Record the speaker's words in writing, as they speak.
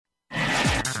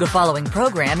The following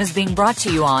program is being brought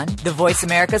to you on the Voice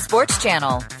America Sports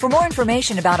Channel. For more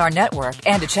information about our network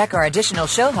and to check our additional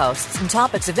show hosts and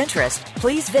topics of interest,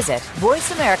 please visit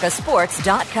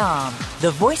voiceamericasports.com. The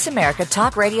Voice America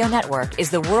Talk Radio Network is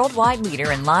the worldwide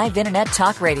leader in live Internet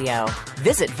talk radio.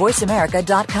 Visit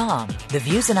voiceamerica.com. The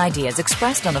views and ideas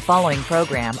expressed on the following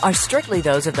program are strictly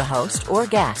those of the host or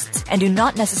guests and do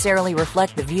not necessarily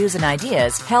reflect the views and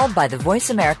ideas held by the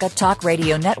Voice America Talk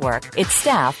Radio Network, its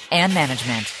staff, and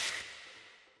management.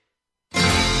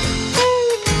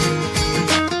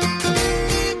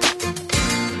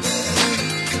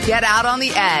 Get out on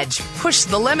the edge, push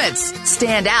the limits,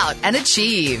 stand out, and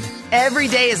achieve. Every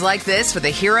day is like this for the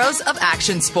heroes of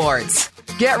action sports.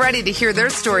 Get ready to hear their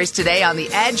stories today on the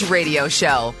Edge Radio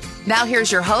Show. Now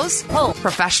here's your host,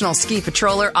 professional ski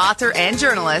patroller, author, and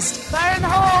journalist, Fire in the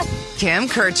hole, Kim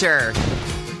Kircher.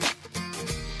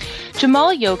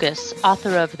 Jaimal Yogis,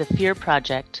 author of The Fear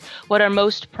Project, What Our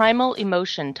Most Primal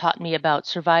Emotion Taught Me About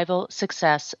Survival,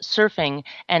 Success, Surfing,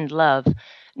 and Love,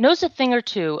 knows a thing or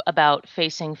two about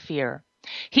facing fear.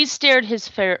 He's stared his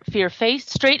fear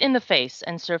straight in the face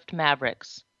and surfed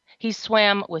Mavericks. He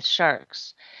swam with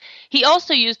sharks. He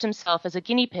also used himself as a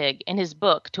guinea pig in his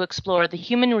book to explore the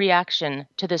human reaction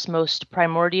to this most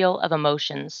primordial of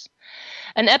emotions.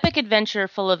 An epic adventure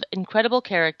full of incredible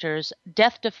characters,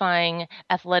 death-defying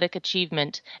athletic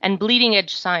achievement, and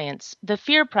bleeding-edge science, The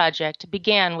Fear Project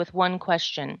began with one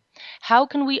question: how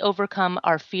can we overcome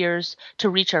our fears to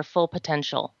reach our full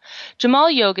potential?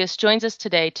 Jaimal Yogis joins us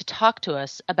today to talk to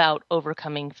us about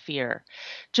overcoming fear.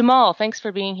 Jaimal, thanks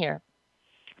for being here.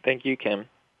 Thank you, Kim.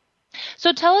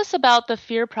 So tell us about The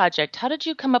Fear Project. How did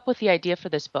you come up with the idea for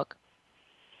this book?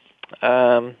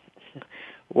 Well,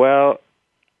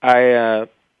 it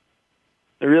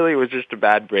really was just a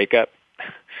bad breakup.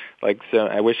 So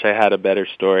I wish I had a better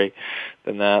story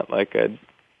than that. Like I'd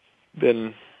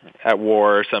been at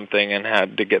war or something and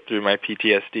had to get through my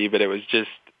PTSD, but it was just,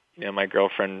 my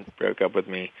girlfriend broke up with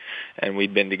me, and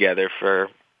we'd been together for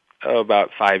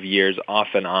about 5 years off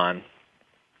and on.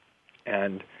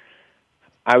 And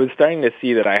I was starting to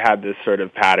see that I had this sort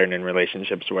of pattern in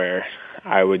relationships where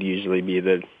I would usually be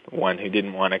the one who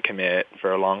didn't want to commit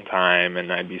for a long time,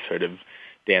 and I'd be sort of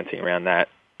dancing around that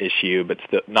issue, but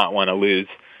still not want to lose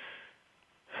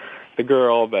the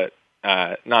girl, but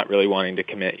not really wanting to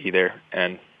commit either.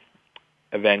 And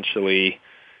eventually,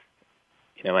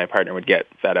 my partner would get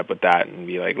fed up with that and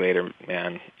be like, later,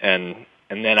 man. And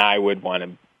then I would want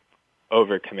to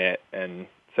overcommit, and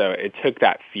so it took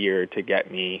that fear to get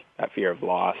me, that fear of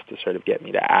loss, to sort of get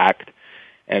me to act.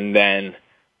 And then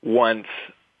once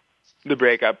the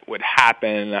breakup would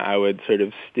happen, I would sort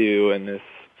of stew in this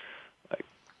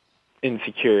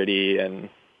insecurity and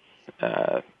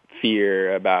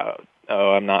fear about,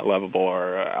 I'm not lovable,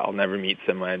 or I'll never meet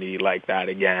somebody like that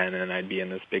again, and I'd be in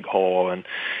this big hole. And,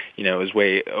 it was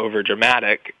way over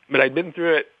dramatic. But I'd been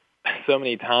through it so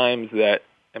many times that,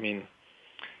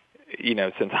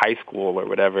 since high school or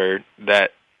whatever,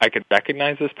 that I could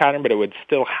recognize this pattern, but it would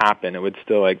still happen. It would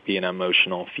still be an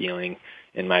emotional feeling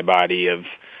in my body of,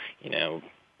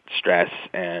 stress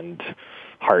and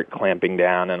heart clamping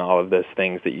down and all of those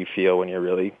things that you feel when you're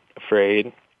really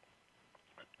afraid.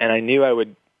 And I knew I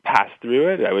would pass through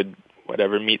it. I would,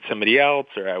 meet somebody else,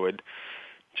 or I would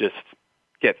just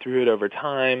get through it over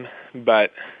time.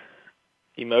 But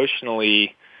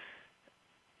emotionally,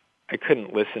 I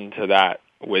couldn't listen to that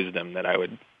wisdom that I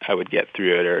would get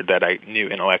through it, or that I knew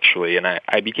intellectually. And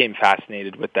I became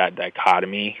fascinated with that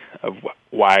dichotomy of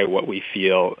why what we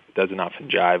feel doesn't often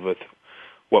jive with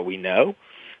what we know.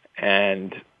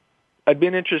 And I'd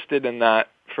been interested in that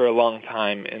for a long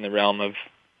time in the realm of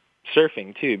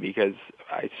surfing too, because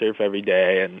I surf every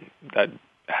day, and that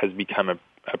has become a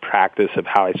practice of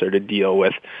how I sort of deal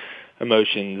with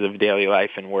emotions of daily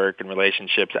life and work and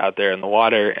relationships out there in the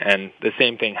water. And the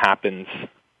same thing happens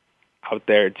out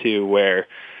there too, where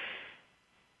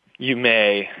you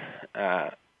may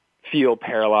feel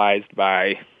paralyzed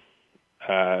by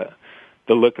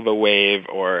the look of a wave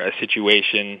or a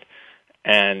situation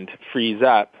and freeze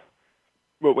up.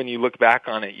 But when you look back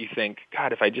on it, you think,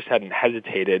 God, if I just hadn't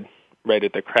hesitated right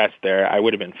at the crest there, I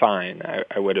would have been fine.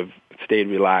 I would have stayed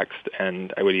relaxed,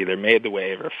 and I would either made the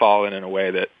wave or fallen in a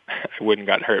way that I wouldn't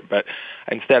got hurt. But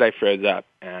instead I froze up,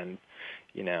 and,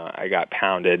 I got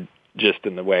pounded just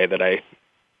in the way that I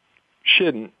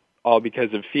shouldn't, all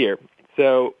because of fear.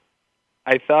 So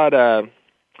I thought,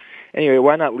 anyway,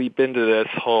 why not leap into this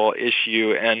whole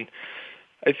issue? And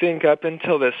I think up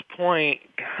until this point,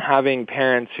 having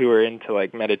parents who are into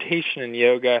meditation and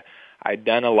yoga, I'd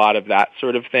done a lot of that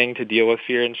sort of thing to deal with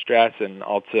fear and stress. And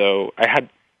also I had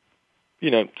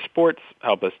sports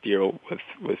help us deal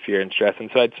with fear and stress. And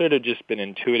so I'd sort of just been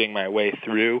intuiting my way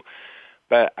through,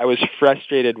 but I was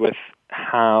frustrated with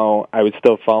how I was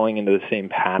still falling into the same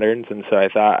patterns. And so I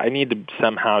thought I need to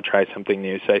somehow try something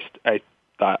new. So I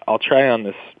thought I'll try on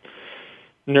this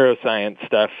neuroscience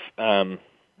stuff, and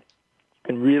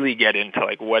really get into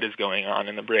like what is going on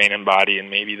in the brain and body,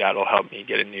 and maybe that'll help me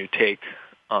get a new take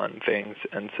on things.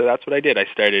 And so that's what I did. I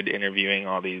started interviewing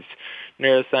all these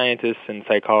neuroscientists and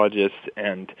psychologists,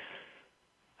 and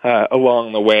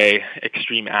along the way,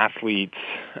 extreme athletes,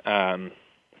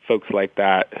 folks like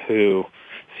that who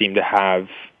seem to have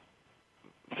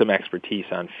some expertise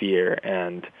on fear.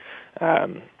 And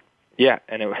and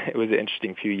it was an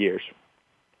interesting few years.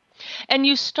 And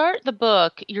you start the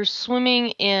book, you're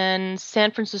swimming in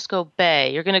San Francisco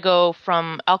Bay. You're going to go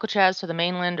from Alcatraz to the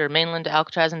mainland, or mainland to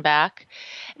Alcatraz and back.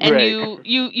 And right.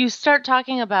 you start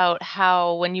talking about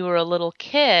how when you were a little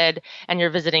kid and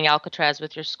you're visiting Alcatraz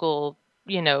with your school,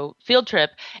 field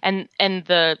trip, and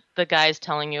the guy's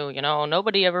telling you,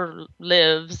 nobody ever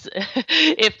lives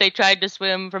if they tried to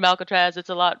swim from Alcatraz. It's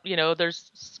a lot,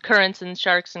 there's currents and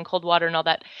sharks and cold water and all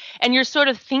that. And you're sort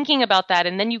of thinking about that,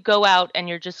 and then you go out and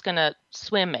you're just going to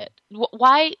swim it.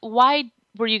 Why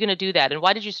were you going to do that? And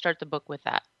why did you start the book with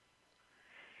that?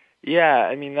 Yeah,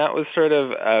 I mean, that was sort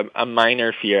of a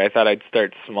minor fear. I thought I'd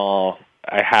start small.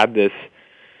 I had this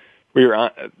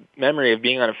memory of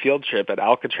being on a field trip at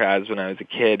Alcatraz when I was a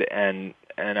kid, and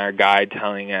our guide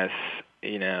telling us,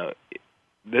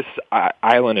 this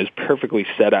island is perfectly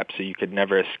set up so you could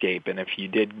never escape, and if you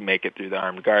did make it through the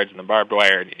armed guards and the barbed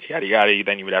wire, yada yada,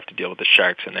 then you would have to deal with the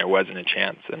sharks, and there wasn't a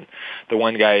chance. And the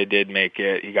one guy who did make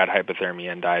it, he got hypothermia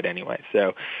and died anyway.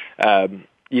 So,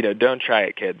 don't try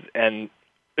it, kids. And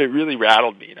it really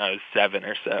rattled me. I was 7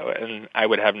 or so, and I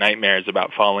would have nightmares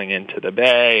about falling into the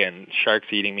bay and sharks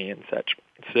eating me and such.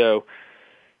 So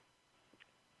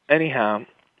anyhow,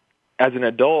 as an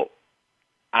adult,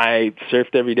 I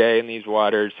surfed every day in these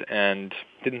waters and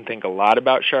didn't think a lot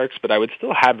about sharks, but I would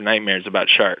still have nightmares about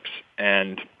sharks.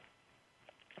 And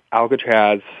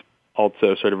Alcatraz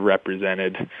also sort of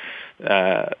represented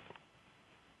that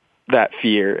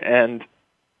fear. And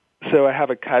so I have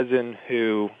a cousin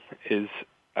who is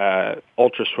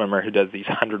ultra swimmer who does these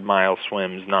 100-mile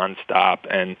swims nonstop,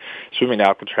 and swimming to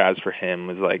Alcatraz for him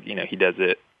was like, he does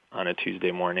it on a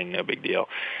Tuesday morning, no big deal.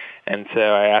 And so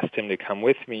I asked him to come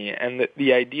with me, and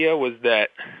the idea was that,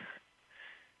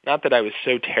 not that I was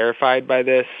so terrified by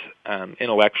this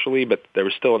intellectually, but there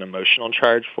was still an emotional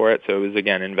charge for it, so it was,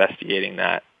 again, investigating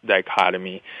that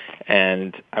dichotomy,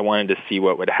 and I wanted to see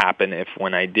what would happen if,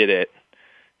 when I did it,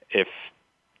 if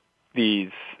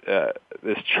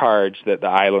this charge that the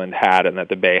island had and that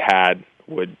the bay had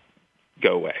would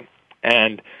go away.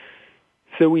 And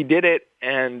so we did it,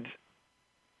 and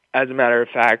as a matter of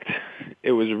fact,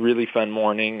 it was a really fun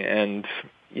morning, and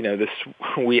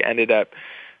we ended up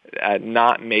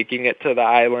not making it to the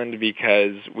island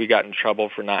because we got in trouble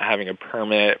for not having a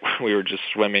permit. We were just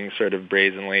swimming sort of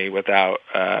brazenly without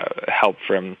help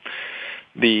from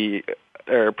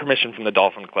permission from the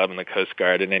Dolphin Club and the Coast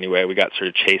Guard. And anyway, we got sort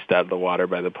of chased out of the water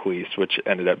by the police, which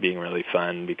ended up being really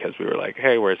fun because we were like,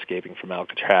 hey, we're escaping from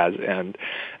Alcatraz. And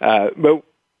but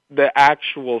the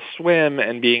actual swim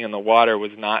and being in the water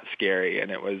was not scary,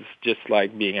 and it was just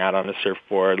like being out on a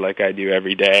surfboard like I do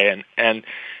every day. And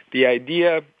the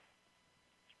idea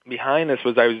behind this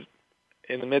was I was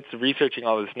in the midst of researching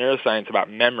all this neuroscience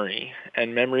about memory,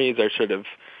 and memories are sort of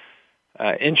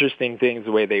interesting things,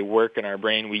 the way they work in our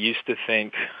brain. We used to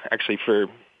think, actually for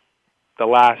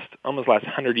the almost last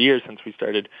 100 years since we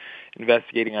started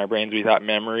investigating our brains, we thought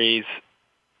memories,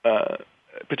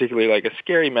 particularly like a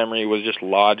scary memory, was just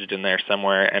lodged in there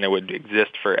somewhere and it would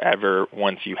exist forever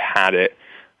once you had it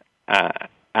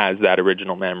as that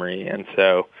original memory. And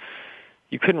so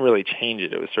you couldn't really change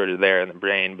it. It was sort of there in the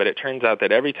brain. But it turns out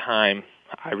that every time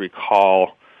I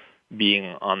recall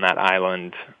being on that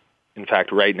island, in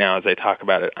fact, right now as I talk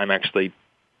about it, I'm actually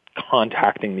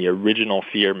contacting the original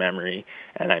fear memory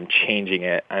and I'm changing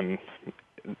it. I'm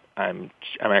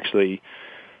actually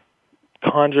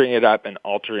conjuring it up and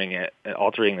altering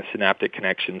the synaptic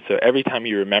connection. So every time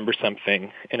you remember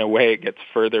something, in a way it gets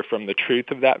further from the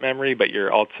truth of that memory, but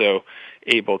you're also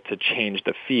able to change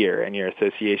the fear and your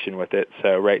association with it.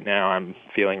 So right now I'm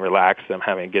feeling relaxed, I'm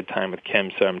having a good time with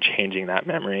Kim, so I'm changing that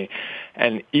memory.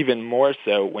 And even more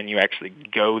so when you actually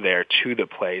go there to the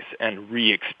place and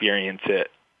re-experience it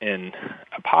in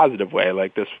a positive way.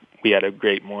 Like this, we had a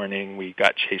great morning. We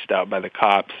got chased out by the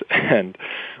cops, and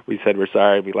we said we're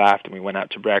sorry. We laughed, and we went out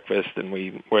to breakfast, and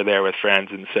we were there with friends.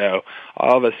 And so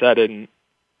all of a sudden,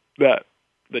 the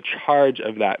charge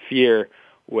of that fear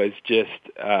was just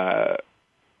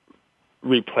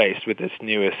replaced with this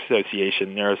new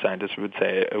association. Neuroscientists would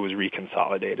say it was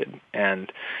reconsolidated.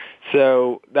 And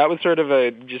so that was sort of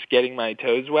a just getting my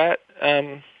toes wet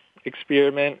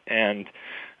experiment, and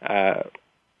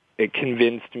it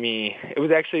convinced me. It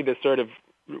was actually the sort of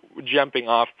jumping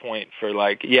off point for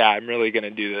like, yeah, I'm really going to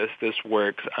do this. This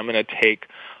works. I'm going to take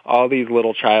all these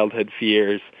little childhood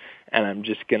fears and I'm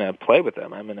just going to play with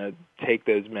them. I'm going to take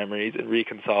those memories and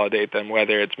reconsolidate them,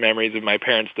 whether it's memories of my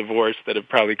parents' divorce that have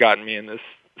probably gotten me in this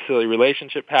silly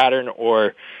relationship pattern,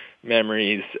 or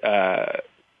memories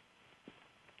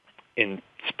in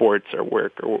sports or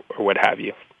work or what have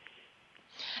you.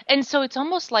 And so it's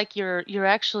almost like you're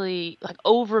actually like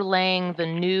overlaying the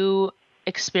new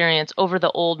experience over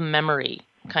the old memory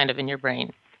kind of in your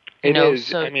brain. It is.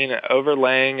 So, I mean,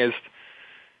 overlaying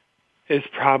is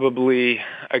probably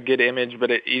a good image,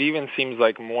 but it even seems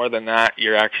like more than that.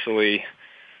 You're actually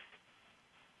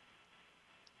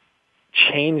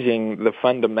changing the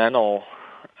fundamental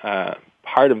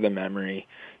part of the memory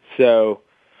so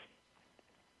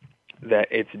that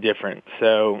it's different.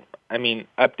 So, I mean,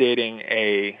 updating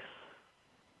a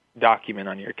document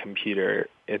on your computer,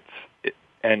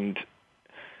 and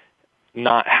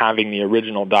not having the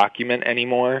original document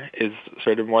anymore is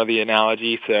sort of more the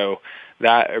analogy. So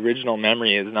that original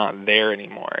memory is not there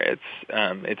anymore.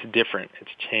 It's different.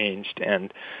 It's changed.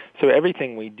 And so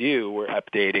everything we do, we're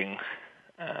updating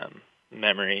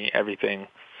memory. Everything,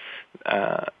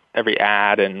 every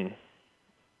ad and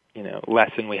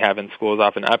lesson we have in school is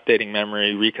often updating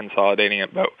memory, reconsolidating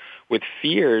it. But with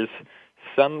fears,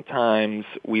 sometimes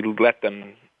we let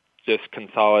them just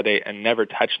consolidate and never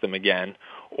touch them again.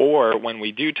 Or when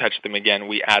we do touch them again,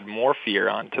 we add more fear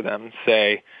onto them.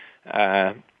 Say,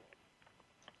 I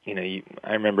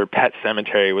remember Pet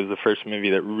Sematary was the first movie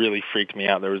that really freaked me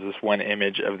out. There was this one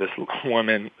image of this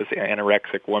woman, this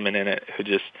anorexic woman in it, who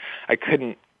just I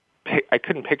couldn't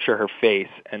picture her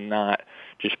face and not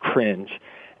just cringe.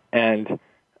 And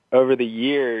over the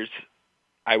years,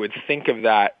 I would think of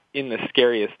that in the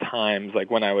scariest times,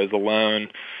 like when I was alone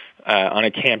on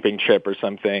a camping trip or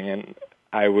something, and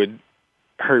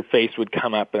her face would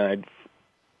come up, and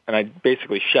I'd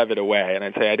basically shove it away, and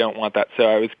I'd say, I don't want that. So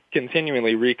I was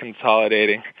continually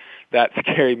reconsolidating that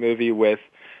scary movie with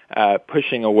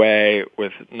pushing away,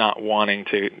 with not wanting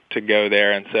to go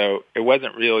there. And so it was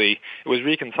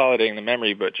reconsolidating the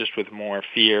memory, but just with more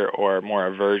fear or more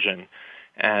aversion.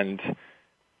 And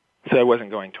so I wasn't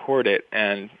going toward it.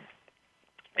 And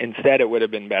instead, it would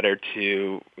have been better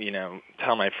to,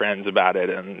 tell my friends about it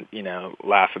and,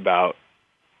 laugh about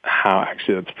how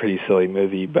actually that's a pretty silly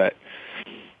movie, but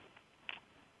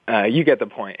you get the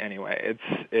point anyway.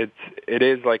 It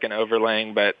is like an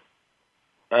overlaying, but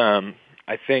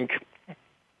I think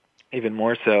even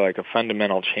more so like a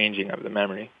fundamental changing of the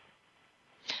memory.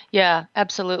 Yeah,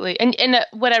 absolutely. And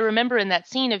what I remember in that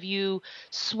scene of you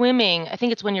swimming, I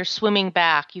think it's when you're swimming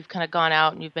back, you've kind of gone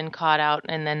out and you've been caught out,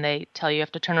 and then they tell you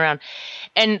have to turn around,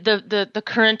 and the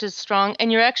current is strong,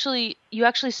 and you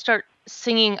actually start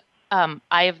singing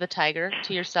Eye of the Tiger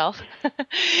to yourself.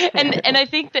 and I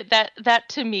think that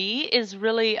to me is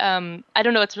really, I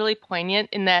don't know, it's really poignant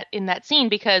in that scene,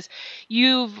 because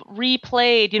you've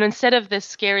replayed, instead of this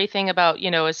scary thing about,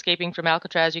 escaping from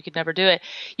Alcatraz, you could never do it.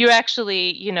 You're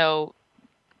actually,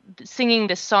 singing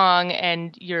this song,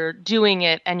 and you're doing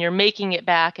it, and you're making it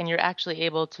back, and you're actually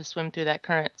able to swim through that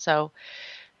current. So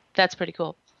that's pretty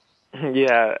cool.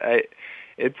 Yeah.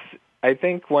 I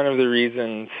think one of the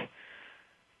reasons,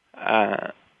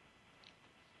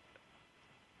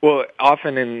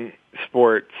 often in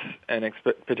sports, and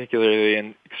particularly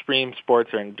in extreme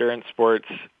sports or endurance sports,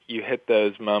 you hit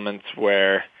those moments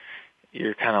where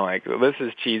you're kind of like, well, this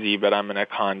is cheesy, but I'm going to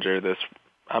conjure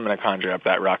up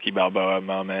that Rocky Balboa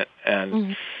moment,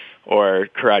 and or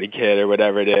Karate Kid or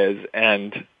whatever it is,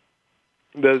 and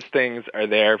those things are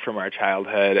there from our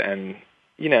childhood, and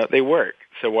they work.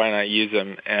 So why not use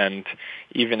them? And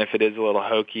even if it is a little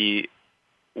hokey,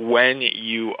 when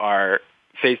you are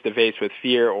face-to-face with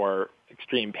fear or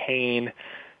extreme pain,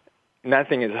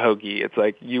 nothing is hokey. It's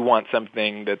like you want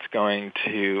something that's going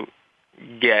to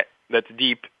that's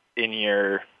deep in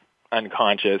your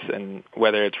unconscious, and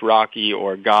whether it's Rocky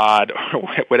or God or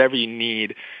whatever you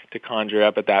need to conjure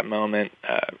up at that moment,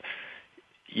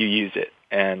 you use it.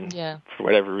 And for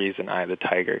whatever reason, Eye of the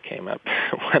Tiger came up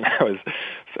when I was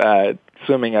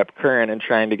swimming up current and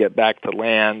trying to get back to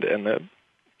land, and the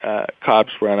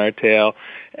cops were on our tail.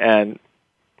 And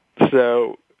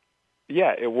so,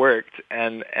 yeah, it worked.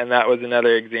 And that was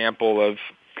another example of,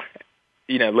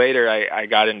 later I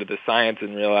got into the science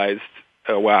and realized,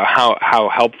 oh, wow, how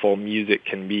helpful music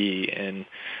can be in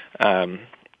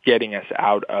getting us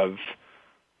out of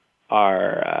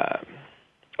are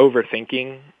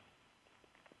overthinking,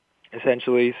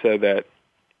 essentially, so that,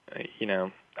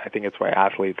 I think it's why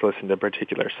athletes listen to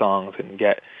particular songs and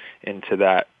get into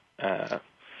that, to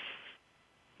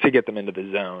get them into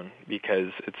the zone, because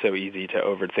it's so easy to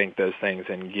overthink those things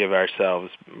and give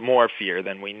ourselves more fear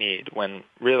than we need, when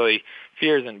really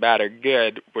fear isn't bad or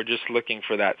good. We're just looking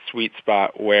for that sweet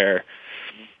spot where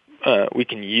we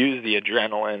can use the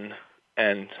adrenaline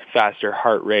and faster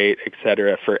heart rate, et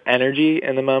cetera, for energy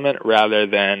in the moment rather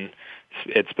than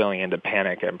it spilling into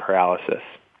panic and paralysis.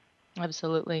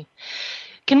 Absolutely.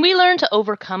 Can we learn to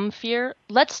overcome fear?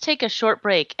 Let's take a short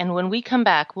break, and when we come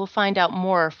back, we'll find out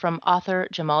more from author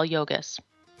Jaimal Yogis.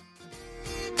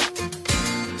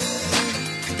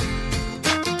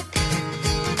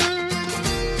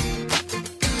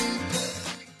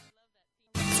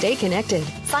 Stay connected.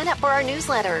 Sign up for our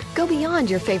newsletter. Go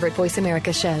beyond your favorite Voice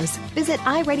America shows. Visit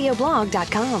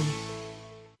iradioblog.com.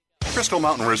 Crystal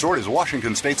Mountain Resort is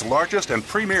Washington State's largest and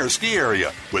premier ski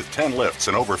area. With 10 lifts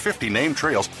and over 50 named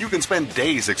trails, you can spend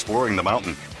days exploring the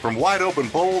mountain. From wide-open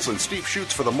bowls and steep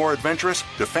chutes for the more adventurous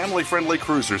to family-friendly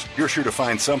cruisers, you're sure to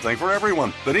find something for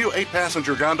everyone. The new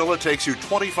 8-passenger gondola takes you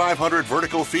 2,500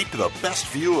 vertical feet to the best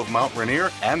view of Mount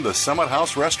Rainier and the Summit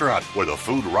House restaurant, where the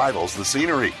food rivals the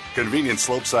scenery. Convenient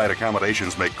slopeside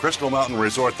accommodations make Crystal Mountain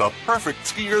Resort the perfect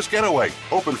skier's getaway.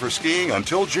 Open for skiing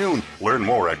until June. Learn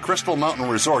more at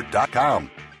crystalmountainresort.com.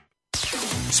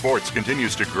 Sports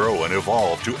continues to grow and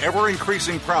evolve to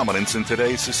ever-increasing prominence in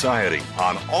today's society.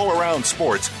 On All Around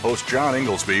Sports, host John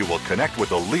Inglesby will connect with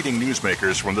the leading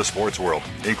newsmakers from the sports world,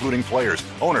 including players,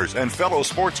 owners, and fellow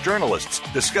sports journalists,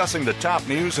 discussing the top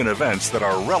news and events that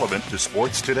are relevant to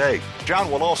sports today.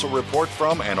 John will also report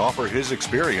from and offer his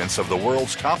experience of the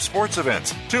world's top sports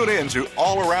events. Tune in to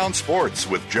All Around Sports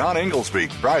with John Inglesby,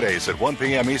 Fridays at 1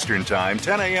 p.m. Eastern Time,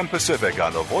 10 a.m. Pacific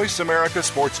on the Voice America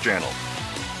Sports Channel.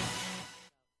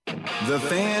 The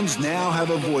fans now have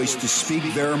a voice to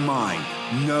speak their mind.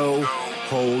 No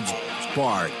holds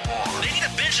barred. They need to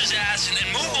bench his ass and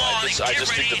move on. I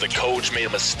just think that the coach made a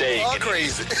mistake. All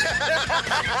crazy.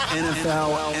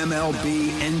 NFL, MLB,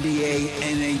 NBA,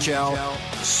 NHL.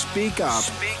 Speak up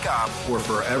or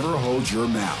forever hold your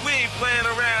mouth. We ain't playing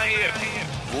around here.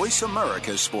 Voice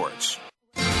America Sports.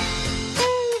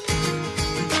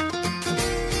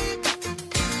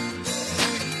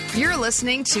 You're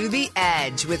listening to The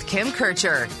Edge with Kim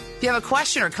Kircher. If you have a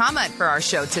question or comment for our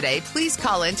show today, please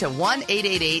call in to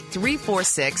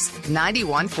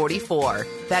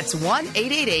 1-888-346-9144. That's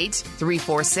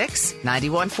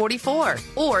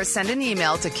 1-888-346-9144. Or send an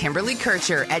email to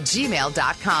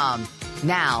KimberlyKircher@gmail.com.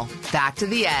 Now, back to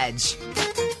The Edge.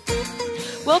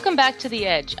 Welcome back to The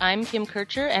Edge. I'm Kim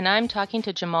Kircher, and I'm talking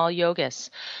to Jaimal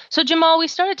Yogis. So, Jaimal, we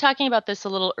started talking about this a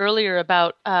little earlier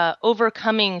about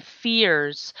overcoming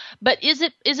fears, but is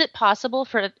it possible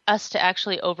for us to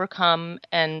actually overcome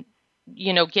and,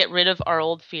 get rid of our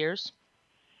old fears?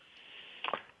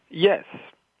 Yes,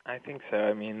 I think so.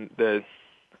 I mean, at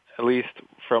least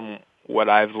from what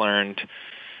I've learned,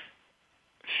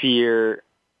 fear,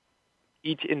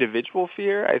 each individual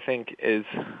fear, I think, is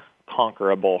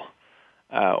conquerable.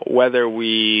 Whether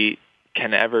we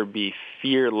can ever be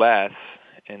fearless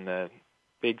in the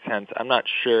big sense, I'm not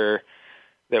sure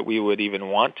that we would even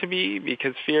want to be,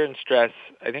 because fear and stress,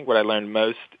 I think what I learned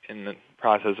most in the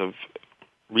process of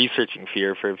researching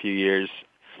fear for a few years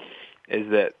is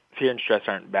that fear and stress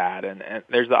aren't bad. And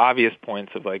there's the obvious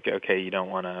points of like, okay, you don't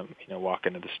want to walk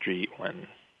into the street when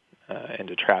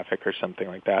into traffic or something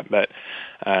like that. But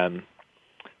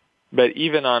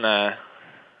even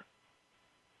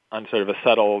on sort of a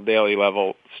subtle daily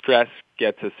level, stress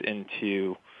gets us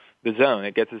into the zone.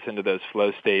 It gets us into those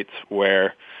flow states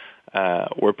where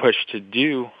we're pushed to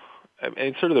do, and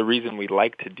it's sort of the reason we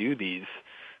like to do these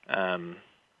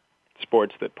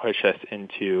sports that push us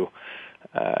into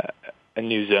a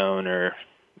new zone or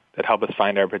that help us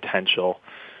find our potential.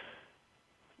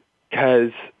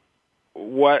 Because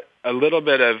what a little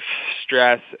bit of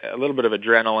stress, a little bit of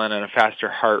adrenaline, and a faster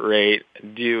heart rate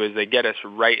do is they get us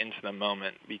right into the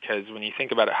moment. Because when you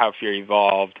think about it, how fear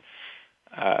evolved,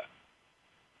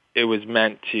 it was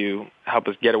meant to help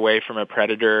us get away from a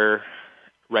predator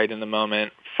right in the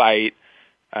moment, fight,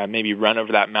 maybe run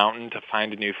over that mountain to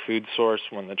find a new food source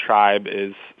when the tribe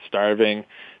is starving.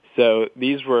 So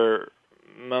these were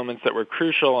moments that were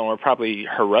crucial and were probably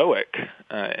heroic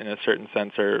in a certain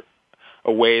sense, or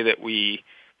a way that we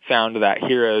found that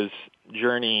hero's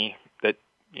journey that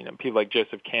people like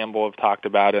Joseph Campbell have talked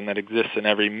about, and that exists in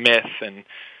every myth and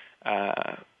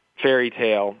fairy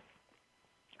tale.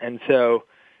 And so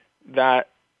that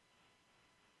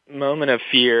moment of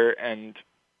fear and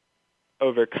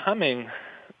overcoming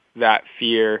that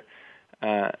fear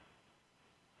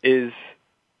is,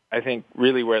 I think,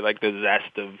 really where like the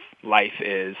zest of life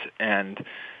is. And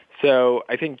so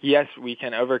I think, yes, we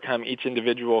can overcome each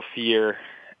individual fear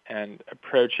and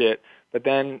approach it, but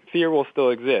then fear will still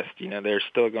exist. You know, there's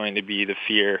still going to be the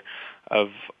fear of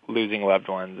losing loved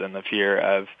ones and the fear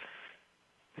of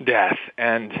death,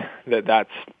 and that's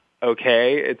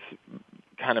okay. It's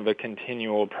kind of a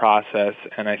continual process,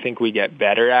 and I think we get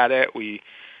better at it. We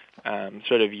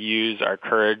sort of use our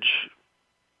courage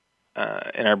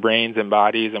in our brains and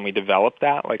bodies, and we develop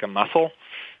that like a muscle.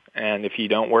 And if you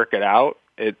don't work it out,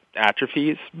 it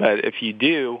atrophies. But if you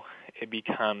do, it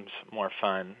becomes more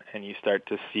fun, and you start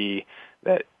to see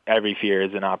that every fear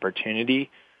is an opportunity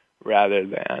rather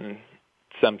than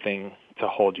something to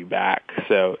hold you back.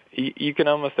 So you can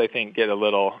almost, I think, get a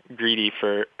little greedy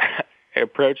for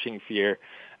approaching fear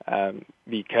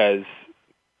because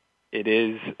it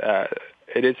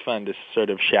is fun to sort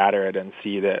of shatter it and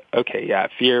see that, okay, yeah,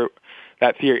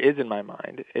 that fear is in my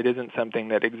mind. It isn't something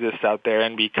that exists out there,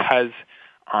 and because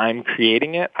I'm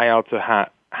creating it, I also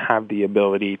have the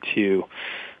ability to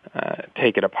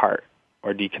take it apart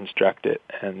or deconstruct it,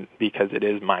 and because it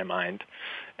is my mind.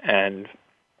 And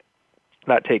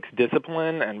that takes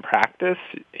discipline and practice,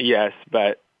 yes,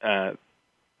 but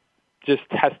just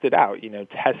test it out. You know,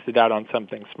 test it out on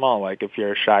something small. Like if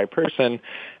you're a shy person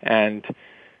and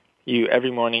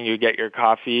every morning you get your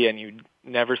coffee and you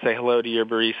never say hello to your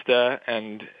barista,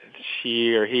 and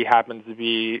she or he happens to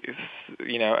be,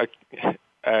 you know,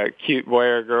 a cute boy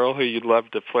or girl who you'd love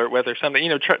to flirt with or something, you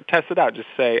know, test it out. Just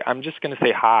say, I'm just going to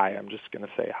say hi. I'm just going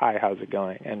to say, hi, how's it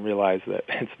going? And realize that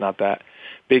it's not that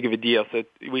big of a deal. So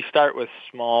we start with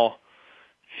small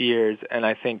fears, and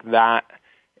I think that,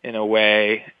 in a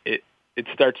way, it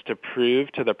starts to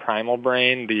prove to the primal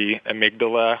brain, the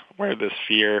amygdala, where this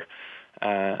fear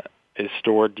is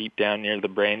stored deep down near the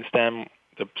brainstem,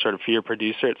 the sort of fear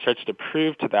producer. It starts to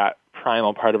prove to that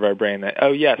primal part of our brain that,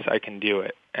 oh, yes, I can do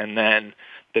it. And then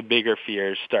the bigger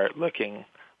fears start looking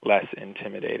less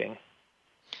intimidating.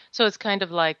 So it's kind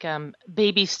of like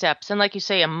baby steps, and like you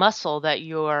say, a muscle that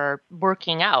you're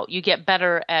working out. You get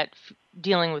better at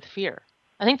dealing with fear.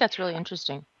 I think that's really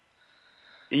interesting.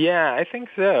 Yeah, I think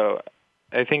so.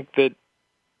 I think that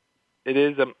it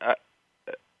is,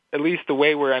 at least the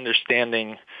way we're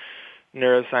understanding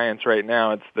neuroscience right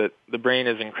now, it's that the brain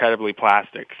is incredibly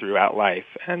plastic throughout life.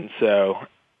 And so,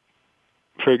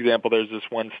 for example, there's this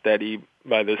one study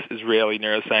by this Israeli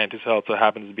neuroscientist who also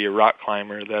happens to be a rock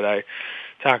climber that I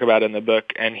talk about in the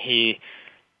book, and he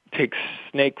takes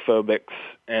snake phobics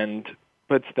and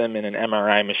puts them in an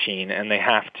MRI machine, and they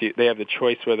have the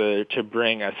choice whether to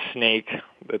bring a snake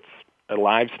that's a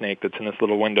live snake that's in this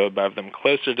little window above them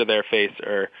closer to their face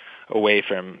or away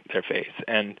from their face.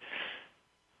 And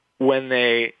when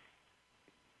they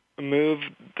move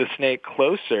the snake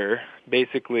closer,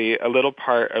 basically a little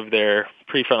part of their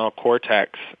prefrontal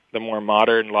cortex, the more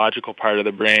modern logical part of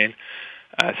the brain,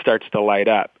 starts to light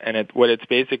up. And what it's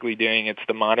basically doing, it's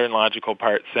the modern logical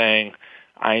part saying,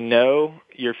 I know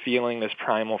you're feeling this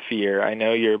primal fear. I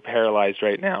know you're paralyzed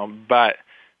right now, but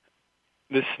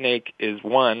this snake is,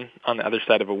 one, on the other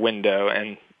side of a window,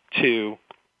 and two,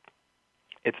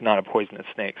 it's not a poisonous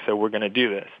snake, so we're going to do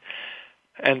this.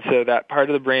 And so that part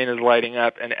of the brain is lighting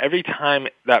up, and every time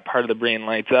that part of the brain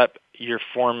lights up, you're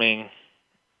forming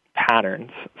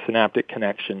patterns, synaptic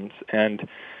connections, and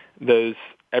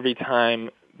every time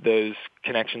those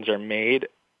connections are made,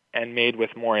 and made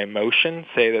with more emotion,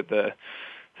 say that the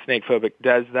snake phobic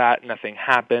does that, nothing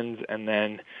happens, and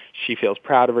then she feels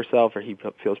proud of herself or he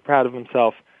feels proud of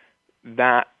himself,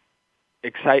 that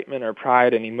excitement or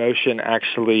pride and emotion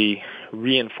actually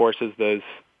reinforces those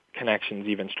connections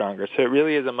even stronger. So it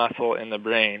really is a muscle in the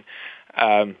brain.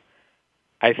 I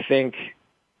think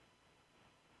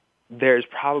there's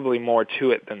probably more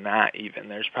to it than that even.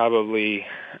 There's probably,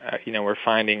 we're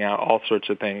finding out all sorts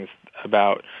of things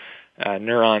about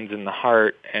neurons in the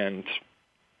heart, and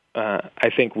I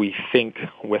think we think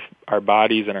with our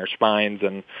bodies and our spines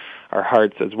and our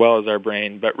hearts as well as our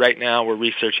brain. But right now we're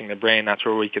researching the brain. That's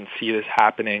where we can see this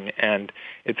happening, and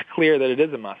it's clear that it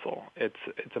is a muscle. It's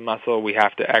a muscle we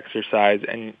have to exercise,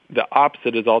 and the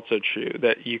opposite is also true,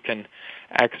 that you can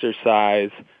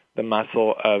exercise the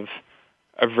muscle of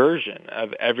aversion,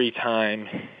 of every time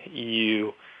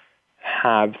you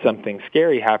have something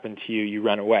scary happen to you, you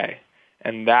run away.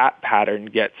 And that pattern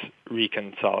gets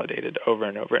reconsolidated over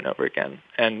and over and over again.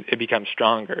 And it becomes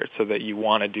stronger so that you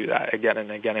want to do that again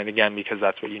and again and again because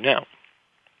that's what you know.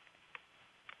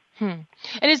 And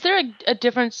is there a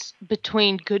difference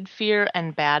between good fear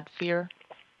and bad fear?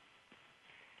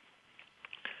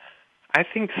 I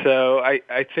think so.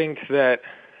 I think that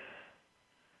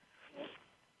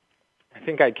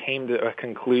think I came to a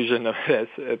conclusion of this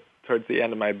towards the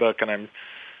end of my book, and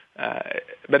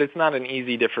but it's not an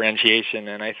easy differentiation,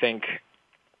 and I think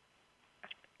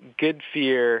good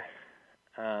fear,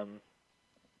 I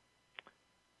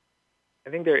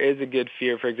think there is a good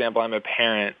fear. For example, I'm a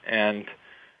parent, and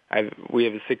we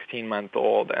have a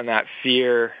 16-month-old, and that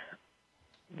fear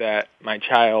that my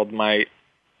child might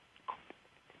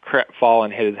fall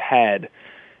and hit his head,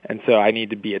 and so I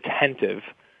need to be attentive,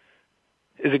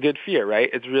 is a good fear, right?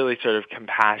 It's really sort of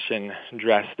compassion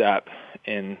dressed up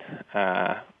in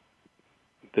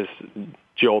this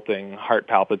jolting,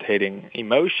 heart-palpitating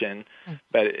emotion,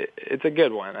 but it's a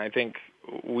good one. I think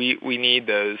we need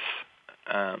those.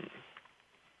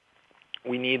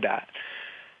 We need that.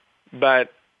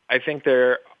 But I think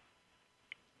there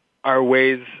are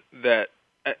ways that,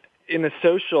 in the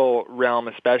social realm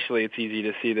especially, it's easy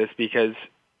to see this because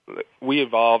we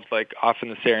evolved like off in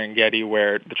the Serengeti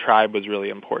where the tribe was really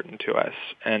important to us.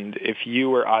 And if you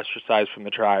were ostracized from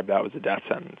the tribe, that was a death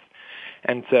sentence.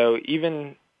 And so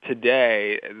even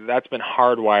today, that's been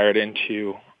hardwired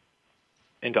into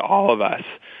all of us,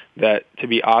 that to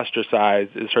be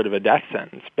ostracized is sort of a death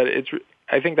sentence. But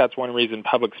I think that's one reason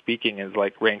public speaking is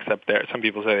like ranks up there. Some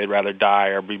people say they'd rather die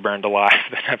or be burned alive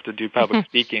than have to do public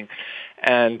speaking.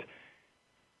 And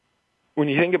when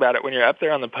you think about it, when you're up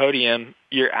there on the podium,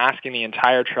 you're asking the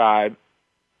entire tribe,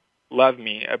 love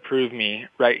me, approve me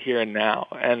right here and now.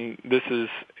 And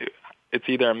it's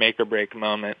either a make or break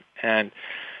moment. And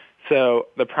so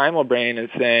the primal brain is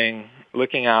saying,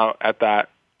 looking out at that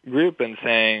group and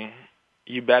saying,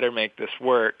 you better make this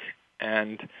work.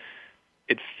 And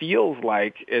it feels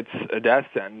like it's a death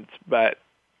sentence, but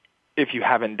if you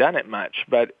haven't done it much,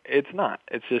 but it's not.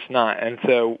 It's just not. And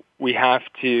so we have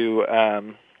to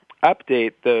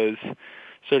update those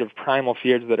sort of primal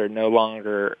fears that are no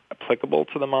longer applicable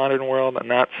to the modern world, and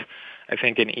that's, I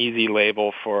think, an easy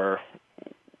label for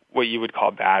what you would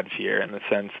call bad fear, in the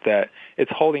sense that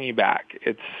it's holding you back.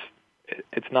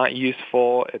 It's not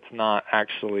useful. It's not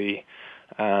actually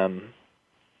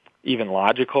even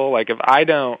logical. Like if I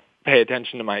don't pay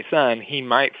attention to my son, he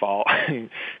might fall and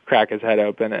crack his head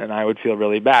open, and I would feel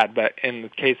really bad. But in the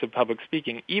case of public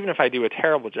speaking, even if I do a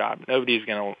terrible job, nobody's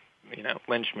going to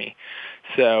lynch me.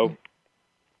 So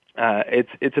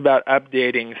it's about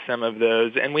updating some of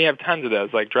those, and we have tons of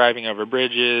those, like driving over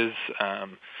bridges,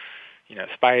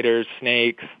 spiders,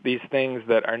 snakes, these things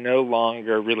that are no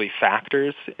longer really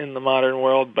factors in the modern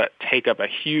world, but take up a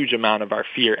huge amount of our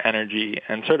fear energy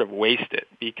and sort of waste it.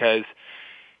 Because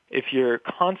if you're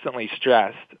constantly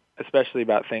stressed, especially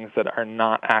about things that are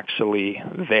not actually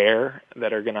there,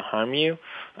 that are going to harm you,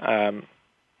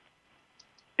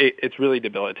 it's really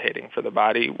debilitating for the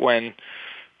body. When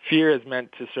fear is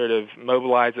meant to sort of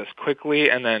mobilize us quickly,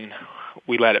 and then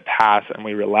we let it pass and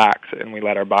we relax and we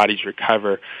let our bodies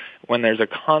recover. When there's a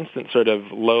constant sort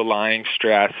of low-lying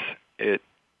stress, it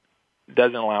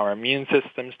doesn't allow our immune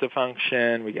systems to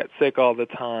function. We get sick all the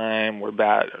time. We're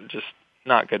bad, just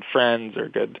not good friends or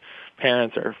good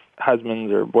parents or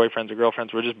husbands or boyfriends or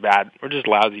girlfriends. We're just bad. We're just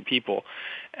lousy people.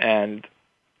 And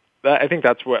I think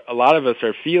that's what a lot of us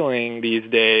are feeling these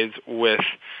days with,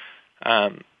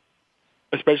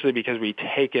 especially because we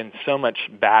take in so much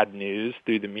bad news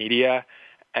through the media.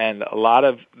 And a lot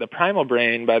of the primal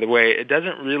brain, by the way, it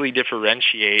doesn't really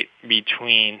differentiate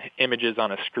between images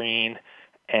on a screen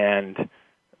and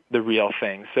the real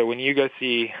thing. So when you go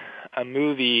see a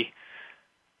movie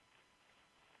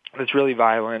that's really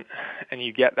violent and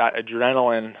you get that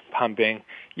adrenaline pumping,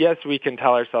 yes, we can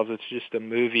tell ourselves it's just a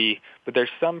movie, but there's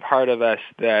some part of us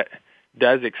that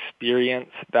does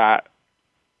experience that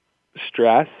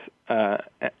stress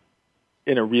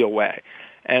in a real way.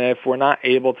 And if we're not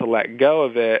able to let go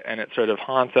of it and it sort of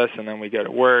haunts us, and then we go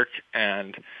to work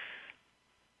and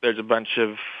there's a bunch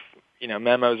of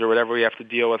memos or whatever we have to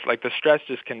deal with, like the stress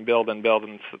just can build and build,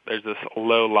 and there's this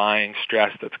low-lying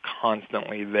stress that's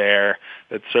constantly there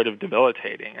that's sort of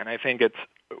debilitating. And I think it's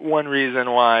one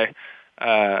reason why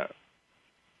a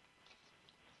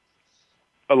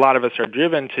lot of us are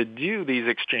driven to do these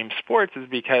extreme sports, is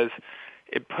because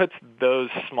it puts those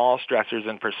small stressors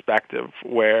in perspective,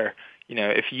 where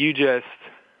if you just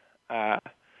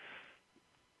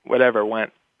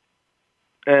went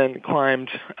and climbed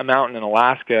a mountain in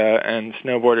Alaska and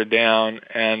snowboarded down,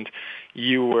 and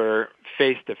you were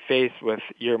face to face with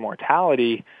your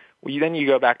mortality, then you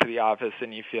go back to the office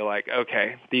and you feel like,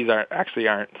 okay, these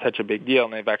aren't such a big deal.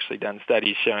 And they've actually done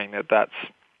studies showing that that's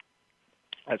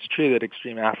true, that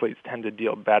extreme athletes tend to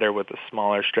deal better with the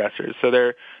smaller stressors. So there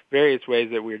are various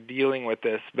ways that we're dealing with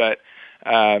this, but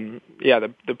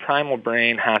the primal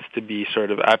brain has to be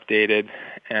sort of updated,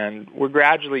 and we're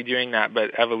gradually doing that,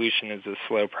 but evolution is a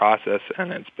slow process,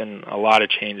 and it's been a lot of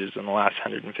changes in the last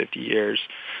 150 years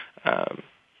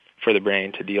for the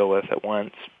brain to deal with at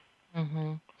once.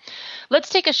 Mm-hmm. Let's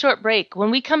take a short break. When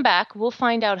we come back, we'll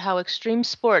find out how extreme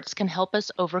sports can help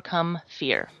us overcome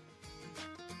fear.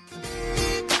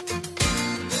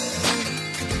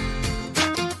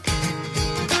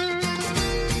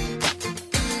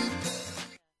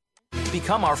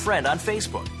 Become our friend on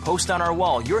Facebook. Post on our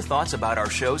wall your thoughts about our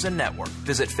shows and network.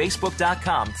 Visit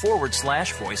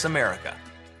facebook.com/Voice America.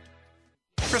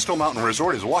 Crystal Mountain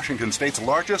Resort is Washington State's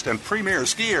largest and premier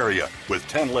ski area. With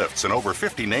 10 lifts and over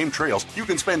 50 named trails, you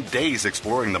can spend days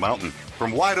exploring the mountain.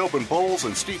 From wide-open bowls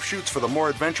and steep chutes for the more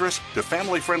adventurous to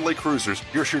family-friendly cruisers,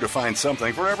 you're sure to find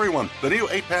something for everyone. The new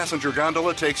 8-passenger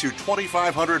gondola takes you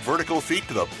 2,500 vertical feet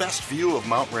to the best view of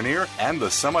Mount Rainier and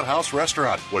the Summit House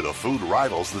restaurant, where the food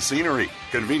rivals the scenery.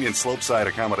 Convenient slopeside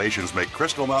accommodations make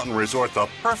Crystal Mountain Resort the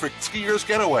perfect skier's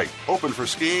getaway. Open for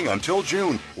skiing until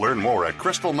June. Learn more at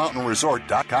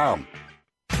crystalmountainresort.com.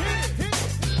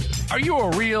 Are you a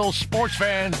real sports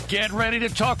fan? Get ready to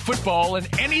talk football and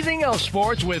anything else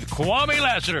sports with Kwame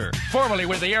Lassiter, formerly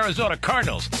with the Arizona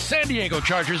Cardinals, San Diego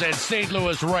Chargers, and St.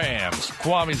 Louis Rams.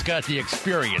 Kwame's got the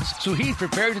experience, so he's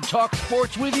prepared to talk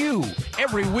sports with you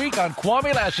every week on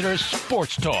Kwame Lassiter's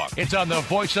Sports Talk. It's on the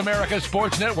Voice America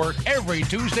Sports Network every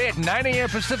Tuesday at 9 a.m.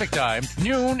 Pacific Time,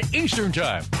 noon Eastern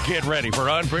Time. Get ready for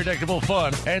unpredictable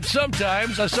fun and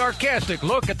sometimes a sarcastic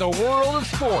look at the world of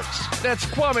sports. That's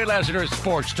Kwame Lassiter's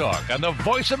Sports Talk on the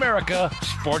Voice America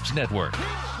Sports Network. The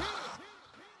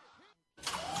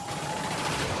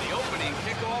opening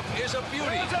kickoff is a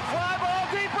beauty. It's a fly ball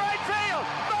deep right field.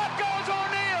 Back goes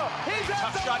O'Neal. He's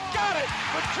at the shot. Got it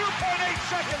with 2.8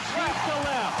 seconds left. To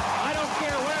left. I don't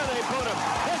care where they put him.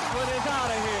 This one is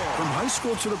out of here. From high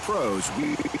school to the pros,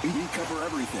 we cover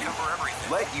everything.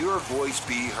 Let your voice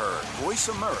be heard. Voice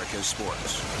America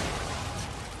Sports.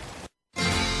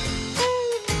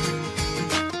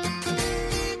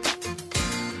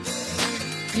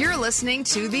 You're listening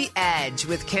to The Edge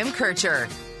with Kim Kircher.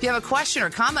 If you have a question or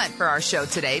comment for our show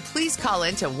today, please call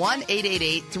in to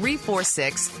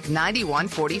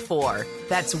 1-888-346-9144.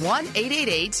 That's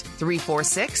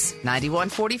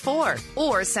 1-888-346-9144.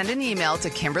 Or send an email to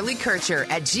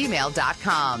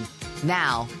KimberlyKircher@gmail.com.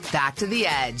 Now, back to The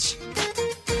Edge.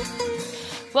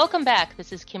 Welcome back.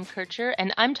 This is Kim Kircher,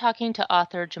 and I'm talking to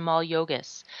author Jaimal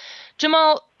Yogis.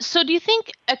 Jaimal, so do you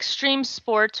think extreme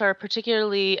sports are a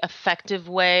particularly effective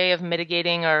way of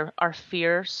mitigating our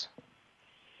fears?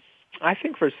 I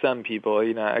think for some people,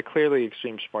 clearly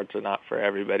extreme sports are not for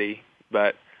everybody,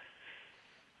 but,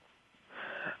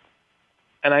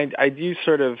 and I do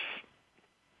sort of,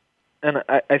 and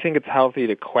I think it's healthy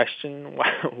to question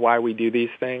why we do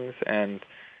these things and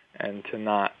to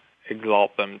not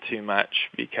exalt them too much,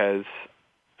 because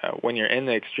when you're in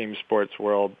the extreme sports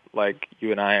world like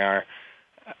you and I are,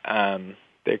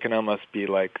 there can almost be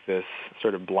like this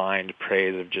sort of blind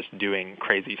praise of just doing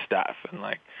crazy stuff and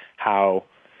like how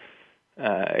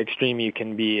extreme you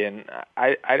can be. And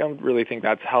I don't really think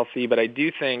that's healthy, but I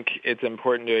do think it's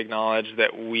important to acknowledge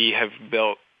that we have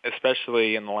built,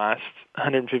 especially in the last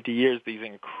 150 years, these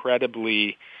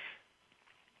incredibly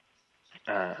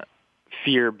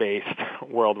fear-based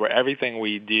world where everything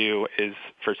we do is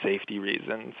for safety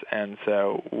reasons. And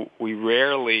so we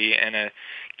rarely in a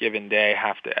given day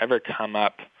have to ever come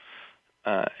up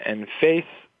and face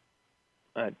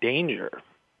danger.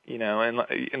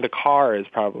 And the car is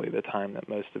probably the time that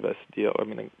most of us deal. I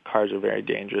mean, the cars are very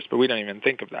dangerous, but we don't even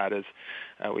think of that as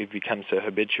we've become so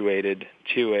habituated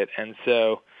to it. And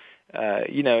so,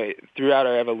 throughout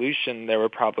our evolution, there were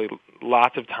probably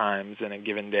lots of times in a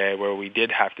given day where we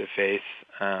did have to face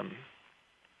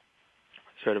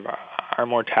sort of our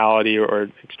mortality or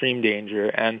extreme danger.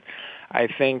 And I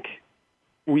think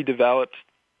we developed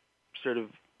sort of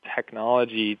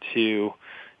technology to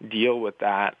deal with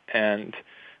that. And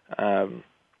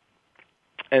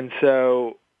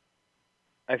so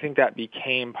I think that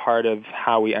became part of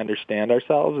how we understand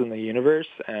ourselves in the universe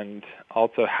and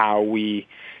also how we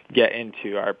get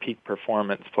into our peak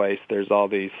performance place. There's all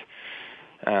these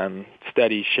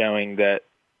studies showing that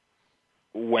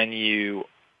when you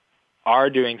are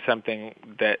doing something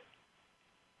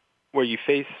where you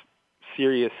face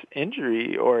serious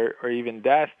injury or even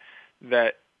death,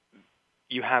 that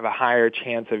you have a higher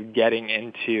chance of getting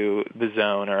into the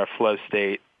zone or a flow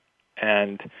state,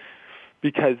 and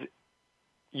because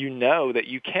you know that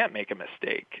you can't make a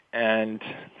mistake. And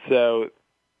so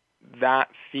that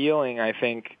feeling, I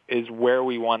think, is where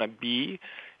we want to be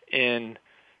in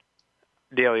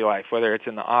daily life, whether it's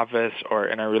in the office or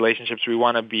in our relationships. We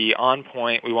want to be on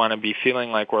point. We want to be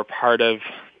feeling like we're part of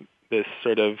this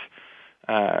sort of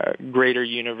greater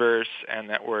universe, and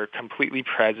that we're completely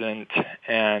present,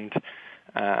 and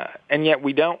yet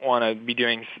we don't want to be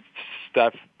doing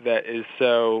stuff that is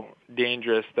so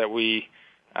dangerous that we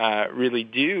really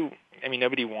do. I mean,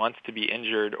 nobody wants to be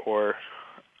injured, or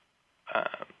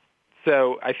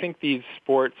so I think these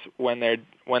sports, when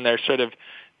they're sort of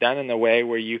done in the way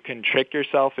where you can trick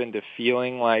yourself into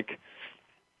feeling like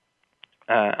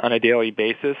on a daily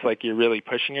basis, like you're really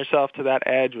pushing yourself to that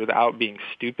edge without being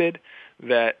stupid,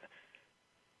 that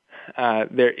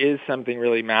there is something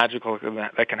really magical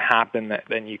that can happen that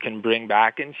then you can bring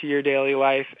back into your daily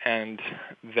life, and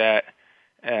that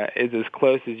is as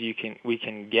close as we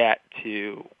can get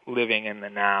to living in the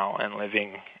now and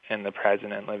living in the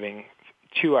present and living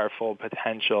to our full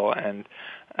potential. And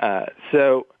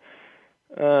so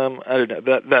I don't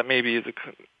know, that maybe is a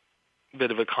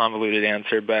bit of a convoluted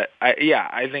answer, but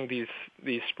I think these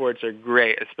sports are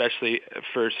great, especially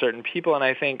for certain people, and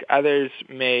I think others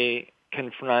may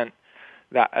confront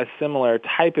a similar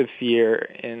type of fear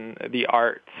in the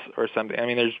arts or something. I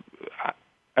mean,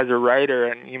 as a writer,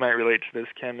 and you might relate to this,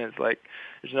 Kim, is like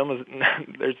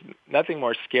there's nothing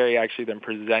more scary actually than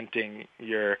presenting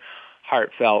your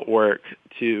heartfelt work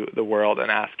to the world and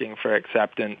asking for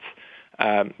acceptance.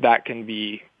 That can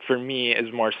be, for me,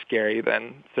 is more scary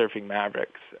than surfing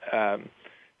Mavericks.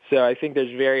 So I think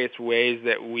there's various ways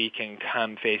that we can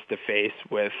come face to face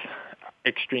with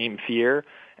extreme fear,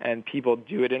 and people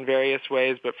do it in various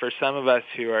ways. But for some of us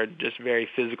who are just very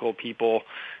physical people,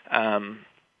 I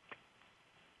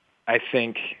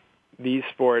think these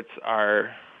sports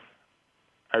are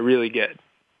really good.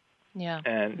 Yeah.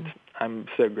 And I'm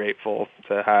so grateful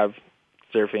to have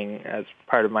surfing as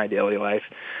part of my daily life.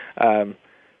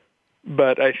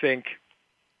 But I think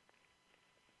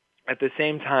at the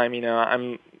same time,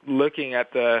 I'm looking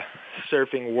at the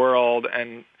surfing world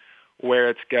and where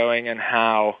it's going, and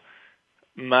how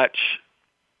much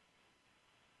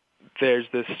there's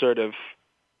this sort of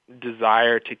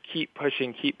desire to keep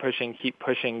pushing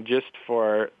just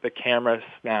for the camera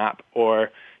snap,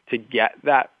 or to get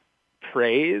that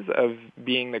praise of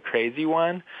being the crazy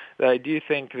one, that I do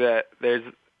think that there's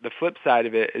the flip side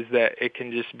of it, is that it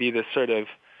can just be this sort of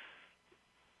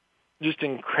just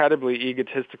incredibly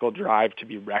egotistical drive to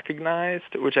be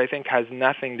recognized, which I think has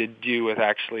nothing to do with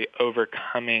actually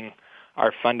overcoming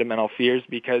our fundamental fears,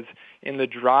 because in the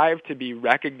drive to be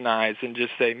recognized and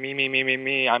just say,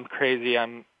 me, I'm crazy,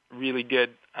 I'm really good,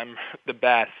 I'm the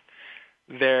best,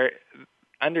 there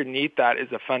underneath that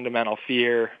is a fundamental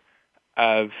fear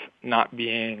of not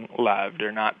being loved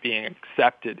or not being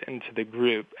accepted into the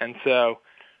group. And so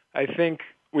I think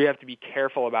we have to be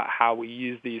careful about how we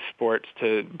use these sports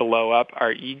to blow up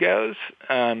our egos,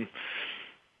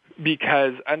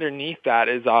 because underneath that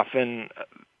is often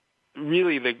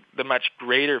really the much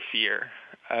greater fear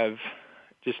of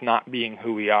just not being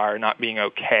who we are, not being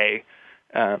okay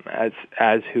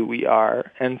as who we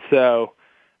are. And so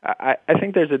I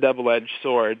think there's a double-edged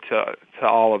sword to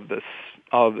all of this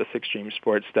extreme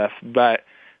sports stuff, but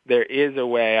there is a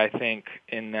way, I think,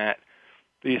 in that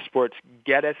these sports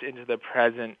get us into the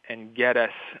present and get us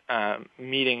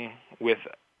meeting with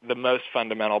the most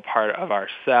fundamental part of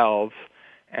ourselves,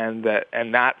 and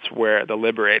that's where the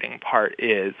liberating part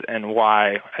is, and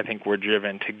why I think we're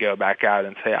driven to go back out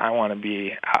and say, I want to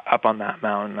be up on that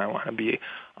mountain, I want to be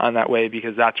on that wave,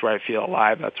 because that's where I feel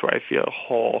alive, that's where I feel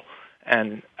whole.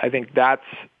 And I think that's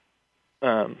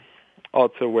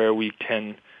also where we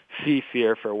can see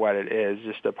fear for what it is,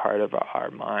 just a part of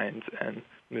our minds, and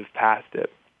move past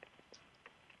it.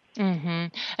 Mm-hmm.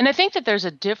 And I think that there's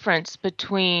a difference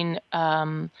between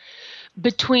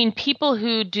people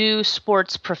who do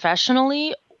sports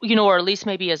professionally, or at least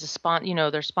maybe as a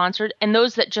they're sponsored, and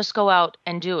those that just go out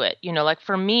and do it. Like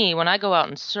for me, when I go out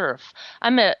and surf,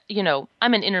 I'm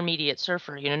an intermediate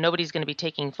surfer. Nobody's going to be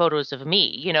taking photos of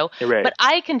me. Right. But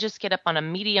I can just get up on a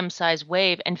medium-sized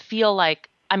wave and feel like,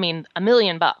 $1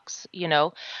 million,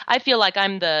 I feel like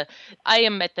I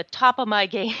am at the top of my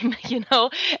game, and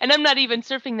I'm not even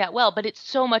surfing that well, but it's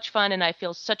so much fun. And I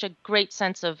feel such a great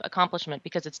sense of accomplishment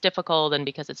because it's difficult and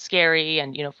because it's scary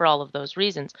and, for all of those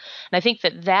reasons. And I think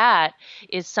that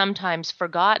is sometimes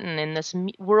forgotten in this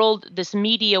world, this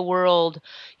media world,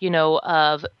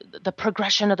 of the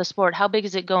progression of the sport. How big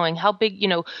is it going? How big,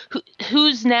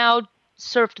 who's now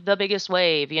surfed the biggest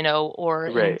wave, or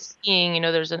right. in skiing,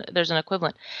 there's an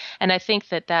equivalent. And I think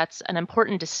that that's an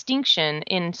important distinction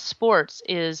in sports,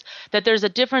 is that there's a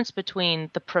difference between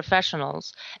the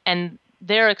professionals and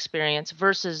their experience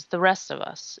versus the rest of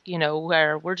us,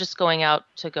 where we're just going out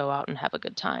to go out and have a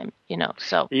good time,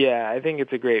 so. Yeah, I think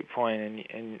it's a great point,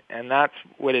 and that's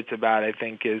what it's about, I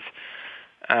think, is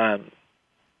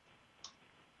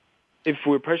if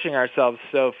we're pushing ourselves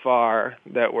so far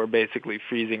that we're basically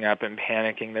freezing up and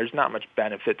panicking, there's not much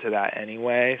benefit to that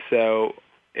anyway. So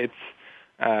it's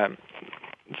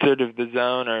sort of the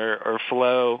zone or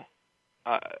flow.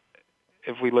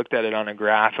 If we looked at it on a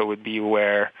graph, it would be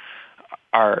where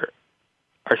our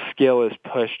skill is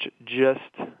pushed just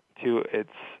to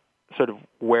its sort of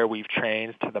where we've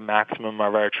trained, to the maximum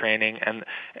of our training, and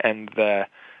the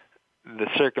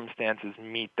circumstances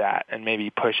meet that and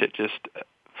maybe push it just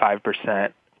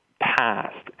 5%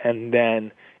 past, and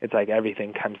then it's like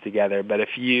everything comes together. But if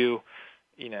you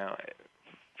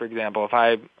for example, if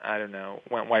I don't know,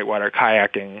 went whitewater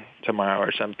kayaking tomorrow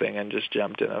or something and just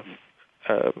jumped in a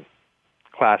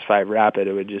Class 5 rapid,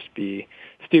 it would just be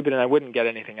stupid, and I wouldn't get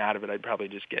anything out of it. I'd probably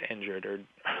just get injured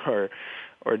or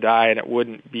die, and it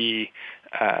wouldn't be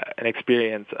an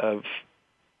experience of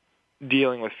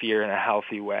dealing with fear in a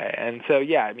healthy way. And so,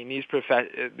 yeah, I mean, these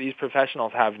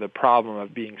professionals have the problem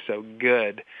of being so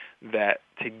good that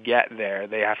to get there,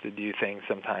 they have to do things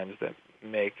sometimes that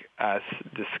make us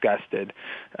disgusted.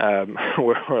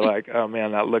 We're like, oh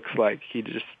man, that looks like he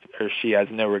just or she has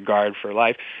no regard for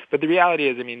life. But the reality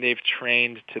is, I mean, they've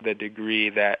trained to the degree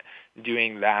that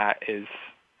doing that is,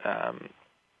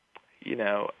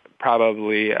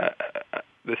 probably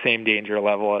the same danger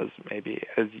level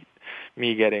as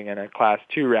me getting in a Class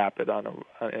 2 rapid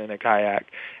in a kayak,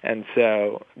 and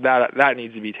so that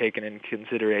needs to be taken into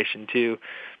consideration too.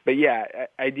 But yeah,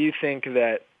 I do think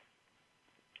that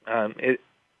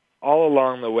all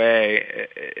along the way,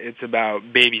 it's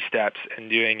about baby steps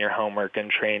and doing your homework and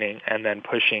training, and then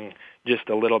pushing just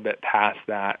a little bit past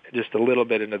that, just a little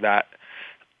bit into that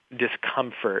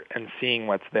discomfort and seeing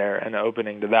what's there and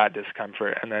opening to that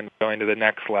discomfort, and then going to the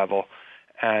next level.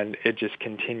 And it just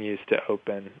continues to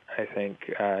open, I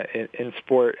think, in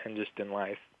sport and just in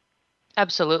life.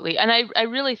 Absolutely. And I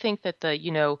really think that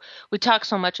we talk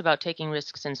so much about taking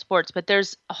risks in sports, but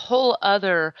there's a whole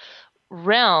other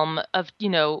realm of,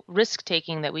 risk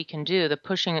taking that we can do, the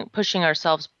pushing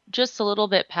ourselves just a little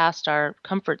bit past our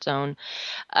comfort zone.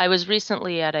 I was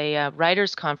recently at a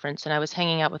writers conference, and I was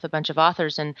hanging out with a bunch of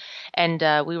authors, and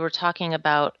we were talking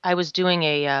about, I was doing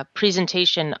a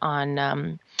presentation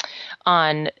on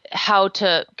how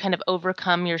to kind of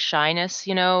overcome your shyness,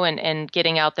 and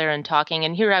getting out there and talking.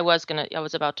 And here I was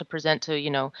about to present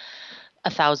to,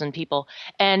 1,000 people.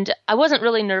 And I wasn't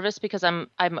really nervous because I'm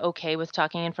okay with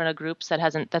talking in front of groups.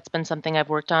 That's been something I've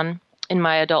worked on in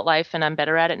my adult life, and I'm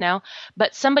better at it now.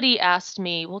 But somebody asked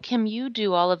me, well, Kim, you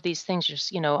do all of these things,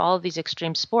 just, all of these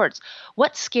extreme sports.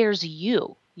 What scares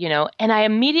you? And I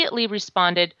immediately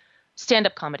responded,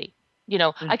 stand-up comedy.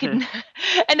 I could,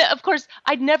 and of course,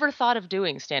 I'd never thought of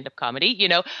doing stand-up comedy,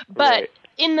 but right.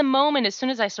 In the moment, as soon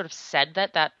as I sort of said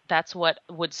that's what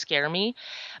would scare me,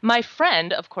 my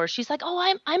friend, of course, she's like,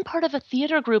 oh, I'm part of a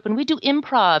theater group and we do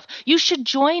improv. You should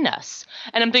join us.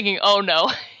 And I'm thinking, oh no.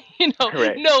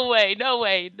 Right. No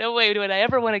way would I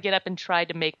ever want to get up and try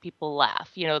to make people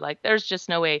laugh. There's just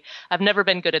no way. I've never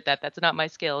been good at that. That's not my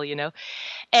skill,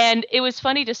 And it was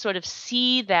funny to sort of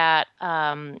see that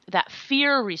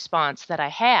fear response that I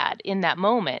had in that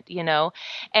moment,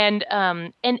 and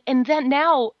then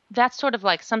now that's sort of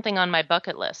like something on my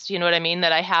bucket list, you know what I mean?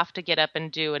 That I have to get up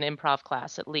and do an improv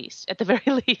class at the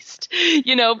very least,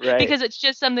 right. Because it's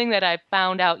just something that I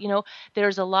found out,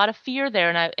 there's a lot of fear there.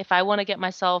 And if I want to get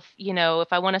myself,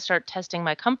 if I want to start testing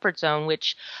my comfort zone,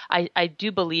 which I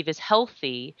do believe is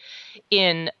healthy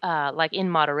in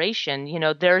moderation,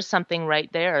 there's something right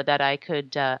there that I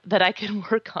could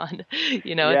work on,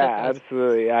 Yeah,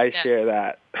 absolutely. I share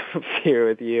that fear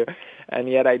with you. And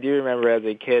yet I do remember as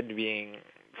a kid being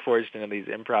forced into these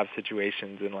improv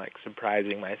situations and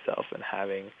surprising myself and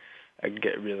having a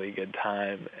really good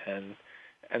time. And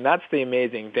that's the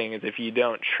amazing thing, is if you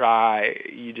don't try,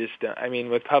 you just don't. I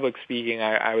mean, with public speaking,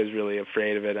 I was really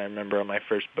afraid of it. I remember on my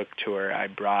first book tour, I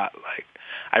brought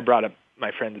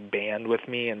my friend's band with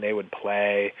me, and they would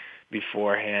play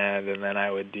beforehand, and then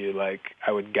I would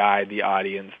guide the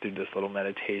audience through this little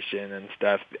meditation and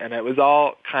stuff. And it was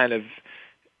all kind of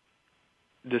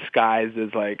disguised as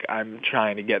I'm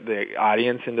trying to get the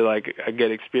audience into a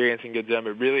good experience and good zone,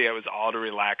 but really it was all to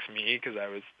relax me because I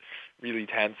was really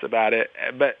tense about it.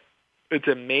 But it's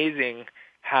amazing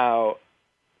how,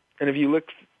 and if you look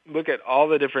at all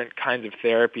the different kinds of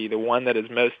therapy, the one that is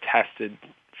most tested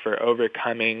for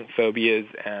overcoming phobias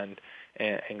and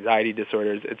anxiety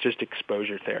disorders, it's just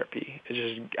exposure therapy. It's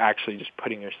just actually just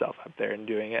putting yourself up there and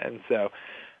doing it. And so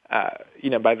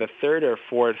by the third or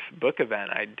fourth book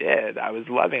event I was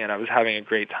loving it. I was having a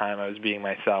great time. I was being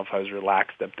myself. I was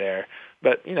relaxed up there.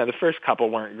 But, the first couple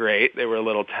weren't great. They were a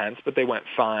little tense, but they went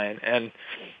fine. And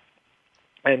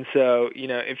so,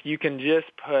 if you can just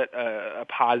put a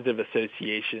positive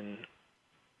association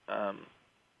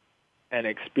and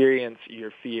experience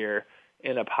your fear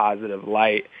in a positive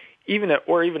light, even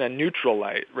a neutral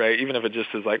light, right? Even if it just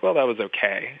is like, well, that was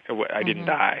okay. I didn't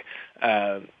die.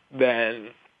 Then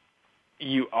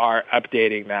you are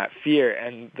updating that fear.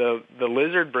 And the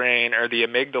lizard brain or the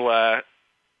amygdala,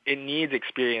 it needs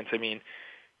experience. I mean,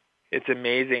 it's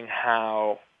amazing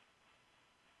how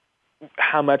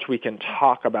much we can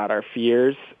talk about our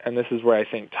fears. And this is where I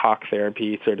think talk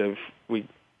therapy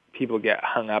people get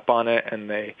hung up on it,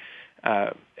 and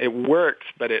it works,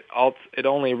 but it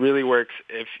only really works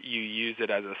if you use it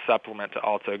as a supplement to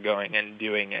also going and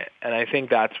doing it. And I think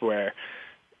that's where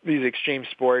these extreme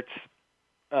sports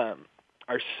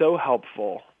are so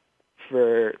helpful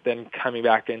for then coming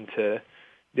back into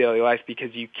daily life,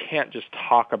 because you can't just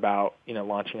talk about,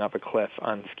 launching off a cliff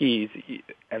on skis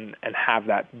and have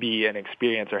that be an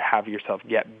experience or have yourself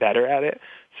get better at it.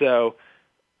 So,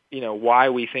 why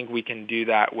we think we can do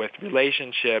that with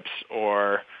relationships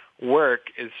or work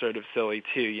is sort of silly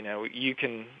too. You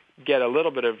can get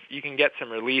you can get some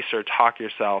release or talk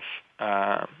yourself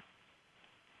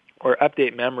or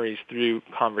update memories through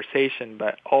conversation,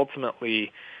 but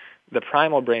ultimately the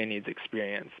primal brain needs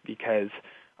experience, because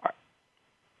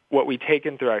what we take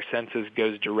in through our senses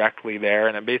goes directly there,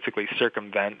 and it basically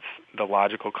circumvents the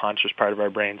logical conscious part of our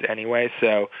brains anyway.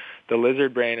 So the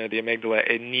lizard brain or the amygdala,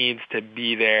 it needs to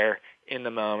be there in the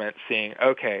moment, seeing,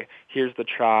 okay, here's the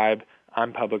tribe,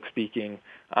 I'm public speaking,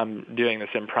 I'm doing this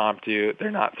impromptu,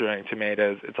 they're not throwing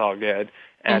tomatoes, it's all good.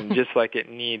 And just like it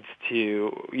needs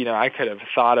to, I could have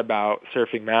thought about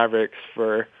surfing Mavericks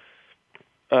for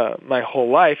my whole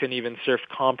life and even surfed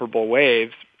comparable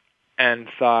waves and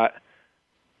thought,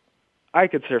 I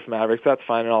could surf Mavericks, that's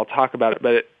fine, and I'll talk about it.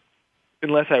 But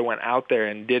unless I went out there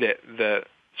and did it, the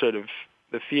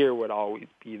fear would always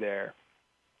be there,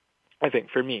 I think,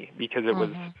 for me, because it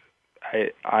was,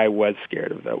 I was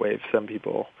scared of that wave. Some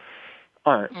people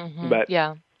aren't. But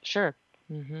yeah, sure.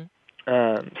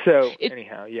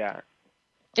 Anyhow, yeah.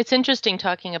 It's interesting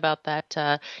talking about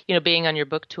that, being on your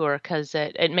book tour, because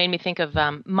it made me think of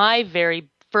my very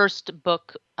first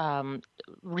book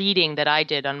reading that I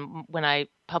did when I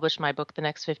published my book, The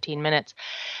Next 15 Minutes.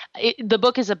 The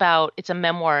book is it's a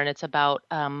memoir, and it's about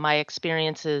my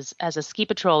experiences as a ski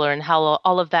patroller and how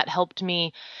all of that helped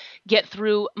me get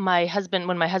through when my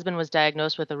husband was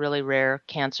diagnosed with a really rare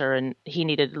cancer and he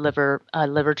needed a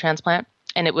liver transplant.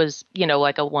 And it was,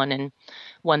 like a 1 in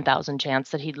 1,000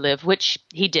 chance that he'd live, which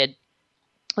he did,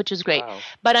 which is great. Wow.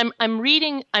 But I'm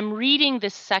reading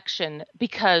this section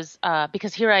because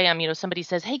here I am, somebody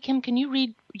says, "Hey, Kim, can you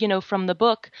read, from the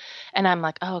book?" And I'm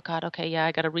like, "Oh God, okay, yeah,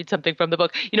 I got to read something from the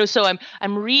book." So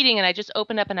I'm reading, and I just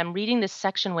opened up and I'm reading this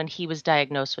section when he was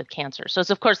diagnosed with cancer. So it's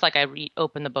of course like I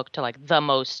open the book to like the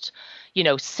most,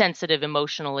 sensitive,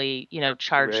 emotionally,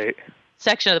 charged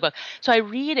section of the book. So I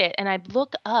read it and I'm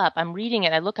reading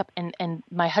it. I look up and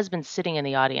my husband's sitting in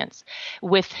the audience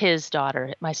with his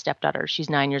daughter, my stepdaughter. She's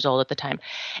 9 years old at the time.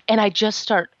 And I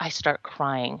start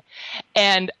crying.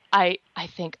 And I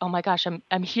think, oh my gosh,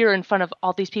 I'm here in front of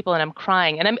all these people and I'm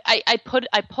crying. And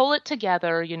I pull it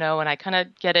together, and I kind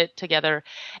of get it together,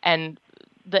 and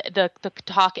the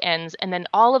talk ends, and then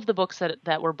all of the books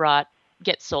that were brought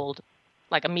get sold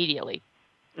like immediately.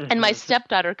 And my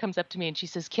stepdaughter comes up to me and she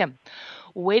says, "Kim,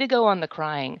 way to go on the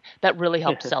crying. That really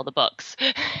helped sell the books."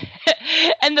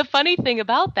 And the funny thing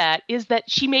about that is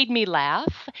that she made me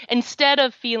laugh instead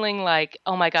of feeling like,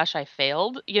 oh my gosh, I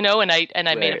failed, and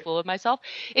I made a fool of myself.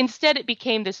 Instead, it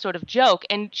became this sort of joke.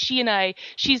 And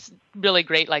she's really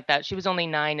great like that. She was only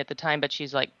 9 at the time, but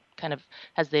she's like, kind of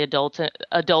has the adult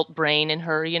brain in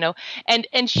her,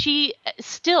 and she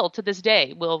still to this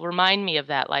day will remind me of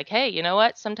that. Like, hey, you know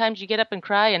what? Sometimes you get up and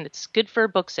cry and it's good for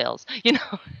book sales,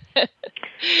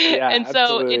 Yeah, and so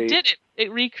absolutely. It did it.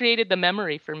 It recreated the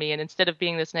memory for me. And instead of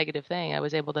being this negative thing, I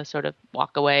was able to sort of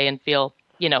walk away and feel,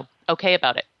 okay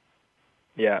about it.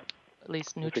 Yeah. At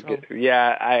least neutral.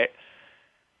 It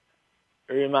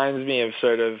reminds me of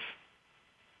sort of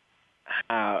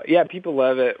how, people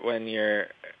love it when you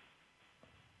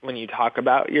talk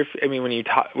about when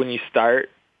you start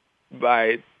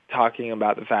by talking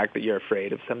about the fact that you're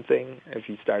afraid of something. If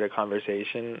you start a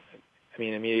conversation,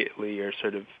 immediately you're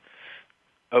sort of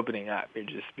opening up. You're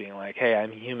just being like, hey,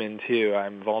 I'm human too.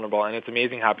 I'm vulnerable. And it's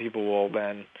amazing how people will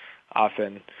then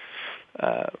often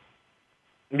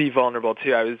be vulnerable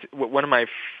too. One of my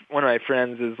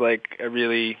friends is like a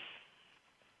really,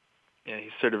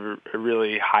 he's sort of a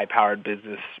really high-powered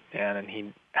businessman, and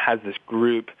he has this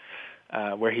group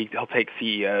where he'll take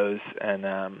CEOs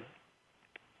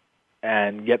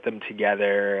and get them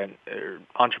together, and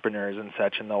entrepreneurs and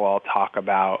such, and they'll all talk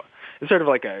about. It's sort of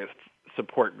like a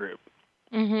support group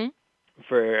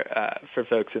for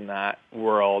folks in that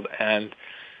world. And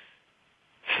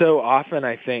so often,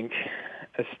 I think,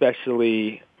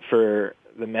 especially for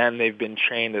the men, they've been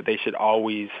trained that they should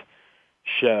always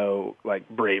show like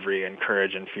bravery and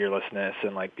courage and fearlessness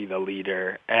and like be the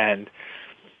leader. And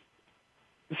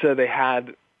so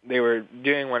they were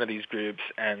doing one of these groups,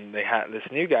 and they had this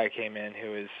new guy came in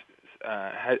who was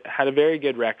had a very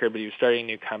good record, but he was starting a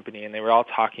new company, and they were all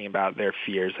talking about their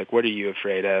fears, like what are you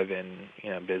afraid of in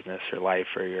business or life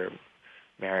or your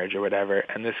marriage or whatever.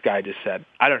 And this guy just said,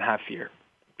 I don't have fear,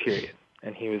 period.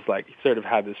 And he was like, he sort of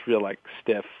had this real like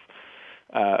stiff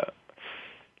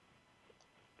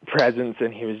presence,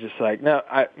 and he was just like, no,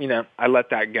 I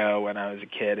let that go when I was a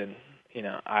kid, and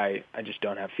I just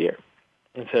don't have fear.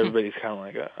 And so everybody's kind of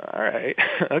like, all right,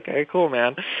 okay, cool,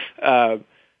 man.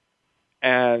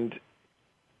 And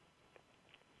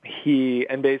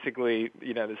basically,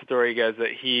 the story goes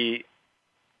that he,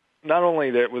 not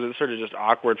only that was it sort of just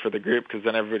awkward for the group, because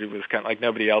then everybody was kind of like,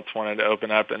 nobody else wanted to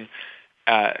open up, and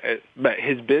but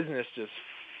his business just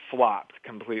flopped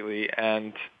completely,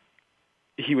 and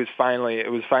it was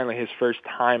finally his first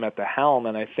time at the helm.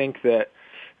 And I think that,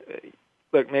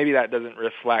 look, maybe that doesn't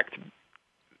reflect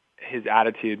his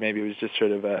attitude. Maybe it was just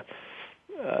sort of a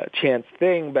chance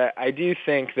thing, but I do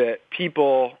think that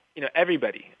people,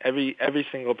 everybody, every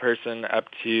single person up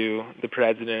to the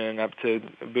president and up to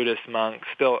a Buddhist monk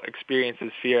still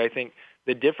experiences fear. I think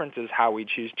the difference is how we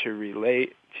choose to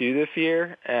relate to the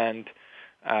fear. And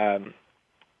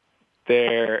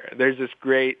there's this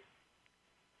great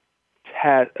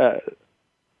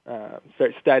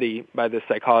study by this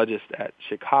psychologist at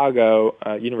Chicago,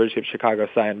 University of Chicago,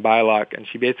 Cyan Bylock, and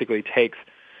she basically takes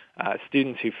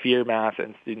students who fear math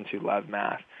and students who love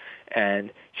math,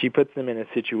 and she puts them in a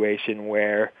situation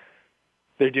where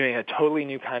they're doing a totally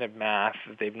new kind of math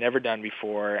that they've never done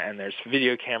before, and there's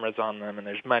video cameras on them, and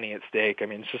there's money at stake. I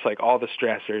mean, it's just like all the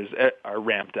stressors are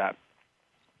ramped up.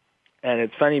 And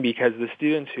it's funny because the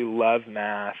students who love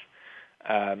math,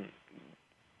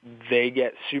 they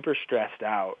get super stressed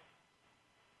out.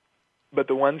 But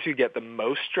the ones who get the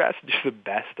most stressed do the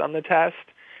best on the test,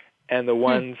 and the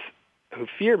ones who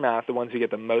fear math, the ones who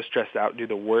get the most stressed out, do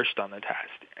the worst on the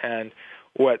test. And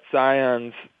what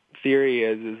Cyan's theory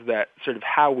is that sort of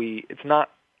it's not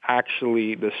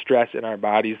actually the stress in our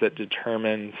bodies that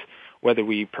determines whether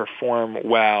we perform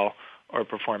well or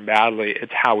perform badly.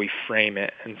 It's how we frame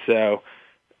it. And so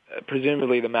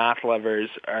presumably the math lovers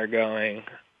are going,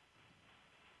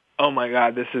 oh my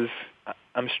God,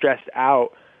 I'm stressed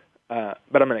out,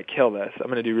 but I'm going to kill this. I'm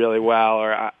going to do really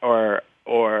well, or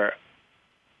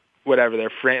whatever.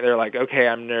 They're like, okay,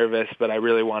 I'm nervous, but I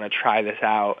really want to try this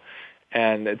out.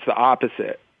 And it's the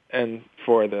opposite. And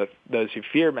for those who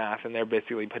fear math, and they're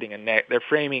basically they're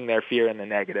framing their fear in the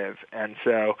negative. And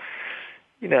so,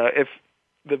 if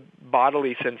the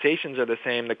bodily sensations are the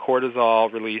same, the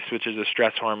cortisol release, which is a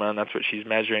stress hormone, that's what she's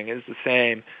measuring, is the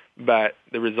same, but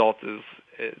the result is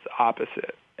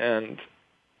opposite. And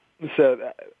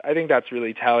so I think that's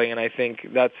really telling, and I think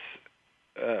that's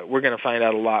we're going to find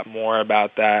out a lot more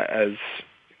about that as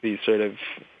these sort of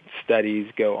studies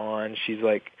go on.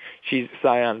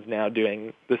 Cyan's now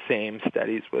doing the same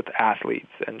studies with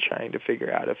athletes and trying to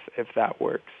figure out if that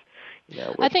works.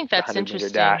 I think that's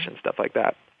interesting. Dash and stuff like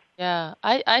that. Yeah,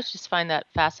 I just find that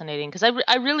fascinating because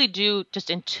I really do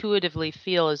just intuitively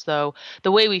feel as though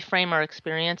the way we frame our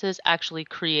experiences actually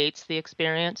creates the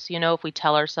experience. If we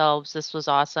tell ourselves this was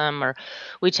awesome, or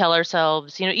we tell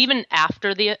ourselves, even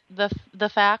after the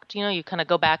fact, you kind of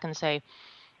go back and say,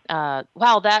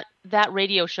 wow, that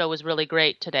radio show was really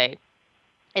great today.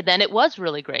 And then it was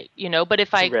really great, but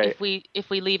if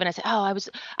we leave and I say, oh,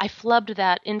 I flubbed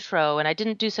that intro and I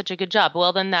didn't do such a good job.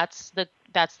 Well, then that's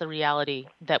the reality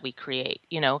that we create,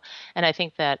 and I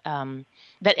think that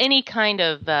that any kind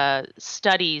of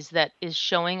studies that is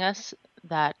showing us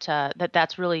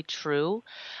that's really true,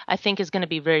 I think is going to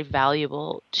be very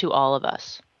valuable to all of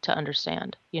us to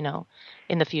understand, in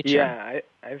the future. Yeah,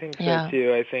 I think so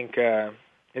too. I think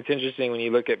it's interesting when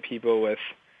you look at people with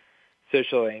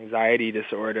social anxiety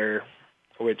disorder,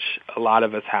 which a lot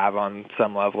of us have on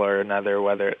some level or another,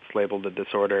 whether it's labeled a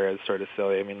disorder is sort of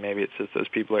silly. I mean, maybe it's just those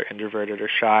people are introverted or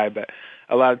shy, but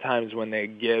a lot of times when they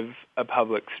give a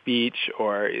public speech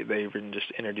or they've been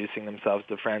just introducing themselves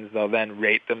to friends, they'll then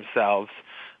rate themselves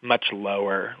much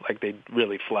lower, like they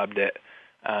really flubbed it,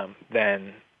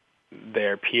 than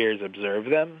their peers observe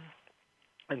them.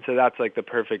 And so that's like the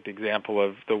perfect example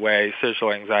of the way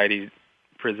social anxiety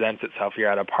presents itself.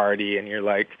 You're at a party and you're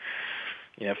like,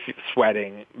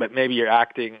 sweating, but maybe you're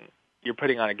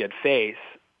putting on a good face,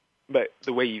 but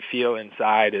the way you feel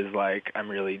inside is like, I'm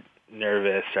really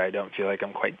nervous, or I don't feel like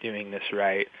I'm quite doing this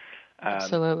right.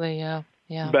 Absolutely, yeah.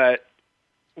 But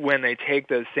when they take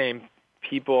those same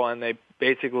people and they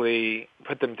basically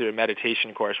put them through a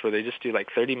meditation course where they just do like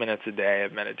 30 minutes a day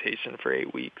of meditation for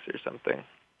 8 weeks or something.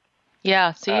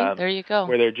 Yeah, see, there you go.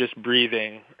 Where they're just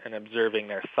breathing and observing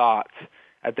their thoughts.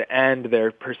 At the end,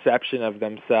 their perception of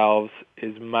themselves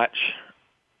is much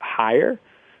higher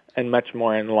and much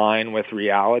more in line with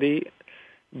reality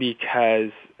because,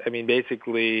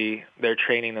 basically they're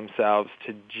training themselves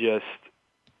to just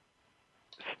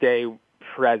stay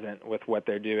present with what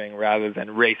they're doing rather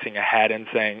than racing ahead and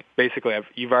saying, basically,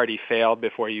 you've already failed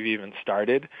before you've even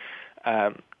started.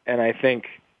 And I think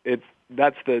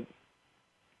that's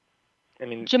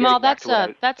Jaimal,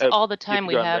 that's all the time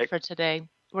we have for today.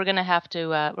 We're gonna have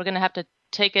to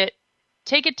take it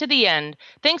to the end.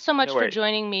 Thanks so much for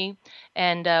joining me,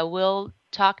 and we'll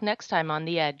talk next time on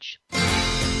The Edge.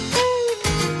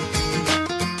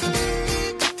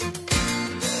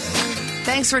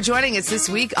 Thanks for joining us this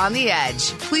week on The Edge.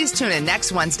 Please tune in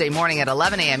next Wednesday morning at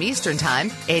 11 a.m. Eastern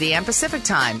Time, 8 a.m. Pacific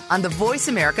Time on the Voice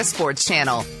America Sports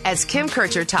Channel as Kim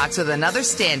Kircher talks with another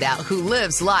standout who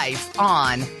lives life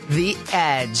on The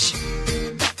Edge.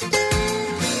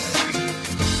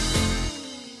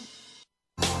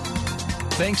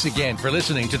 Thanks again for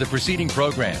listening to the preceding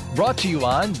program, brought to you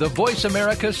on the Voice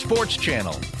America Sports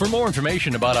Channel. For more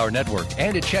information about our network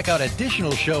and to check out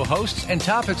additional show hosts and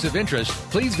topics of interest,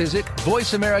 please visit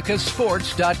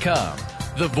voiceamericasports.com.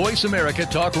 The Voice America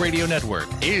Talk Radio Network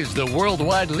is the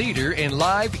worldwide leader in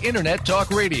live Internet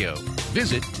talk radio.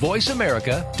 Visit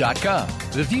voiceamerica.com.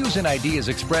 The views and ideas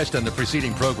expressed on the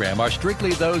preceding program are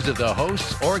strictly those of the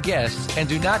hosts or guests and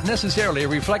do not necessarily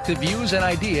reflect the views and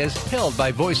ideas held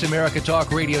by Voice America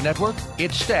Talk Radio Network,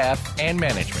 its staff, and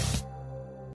management.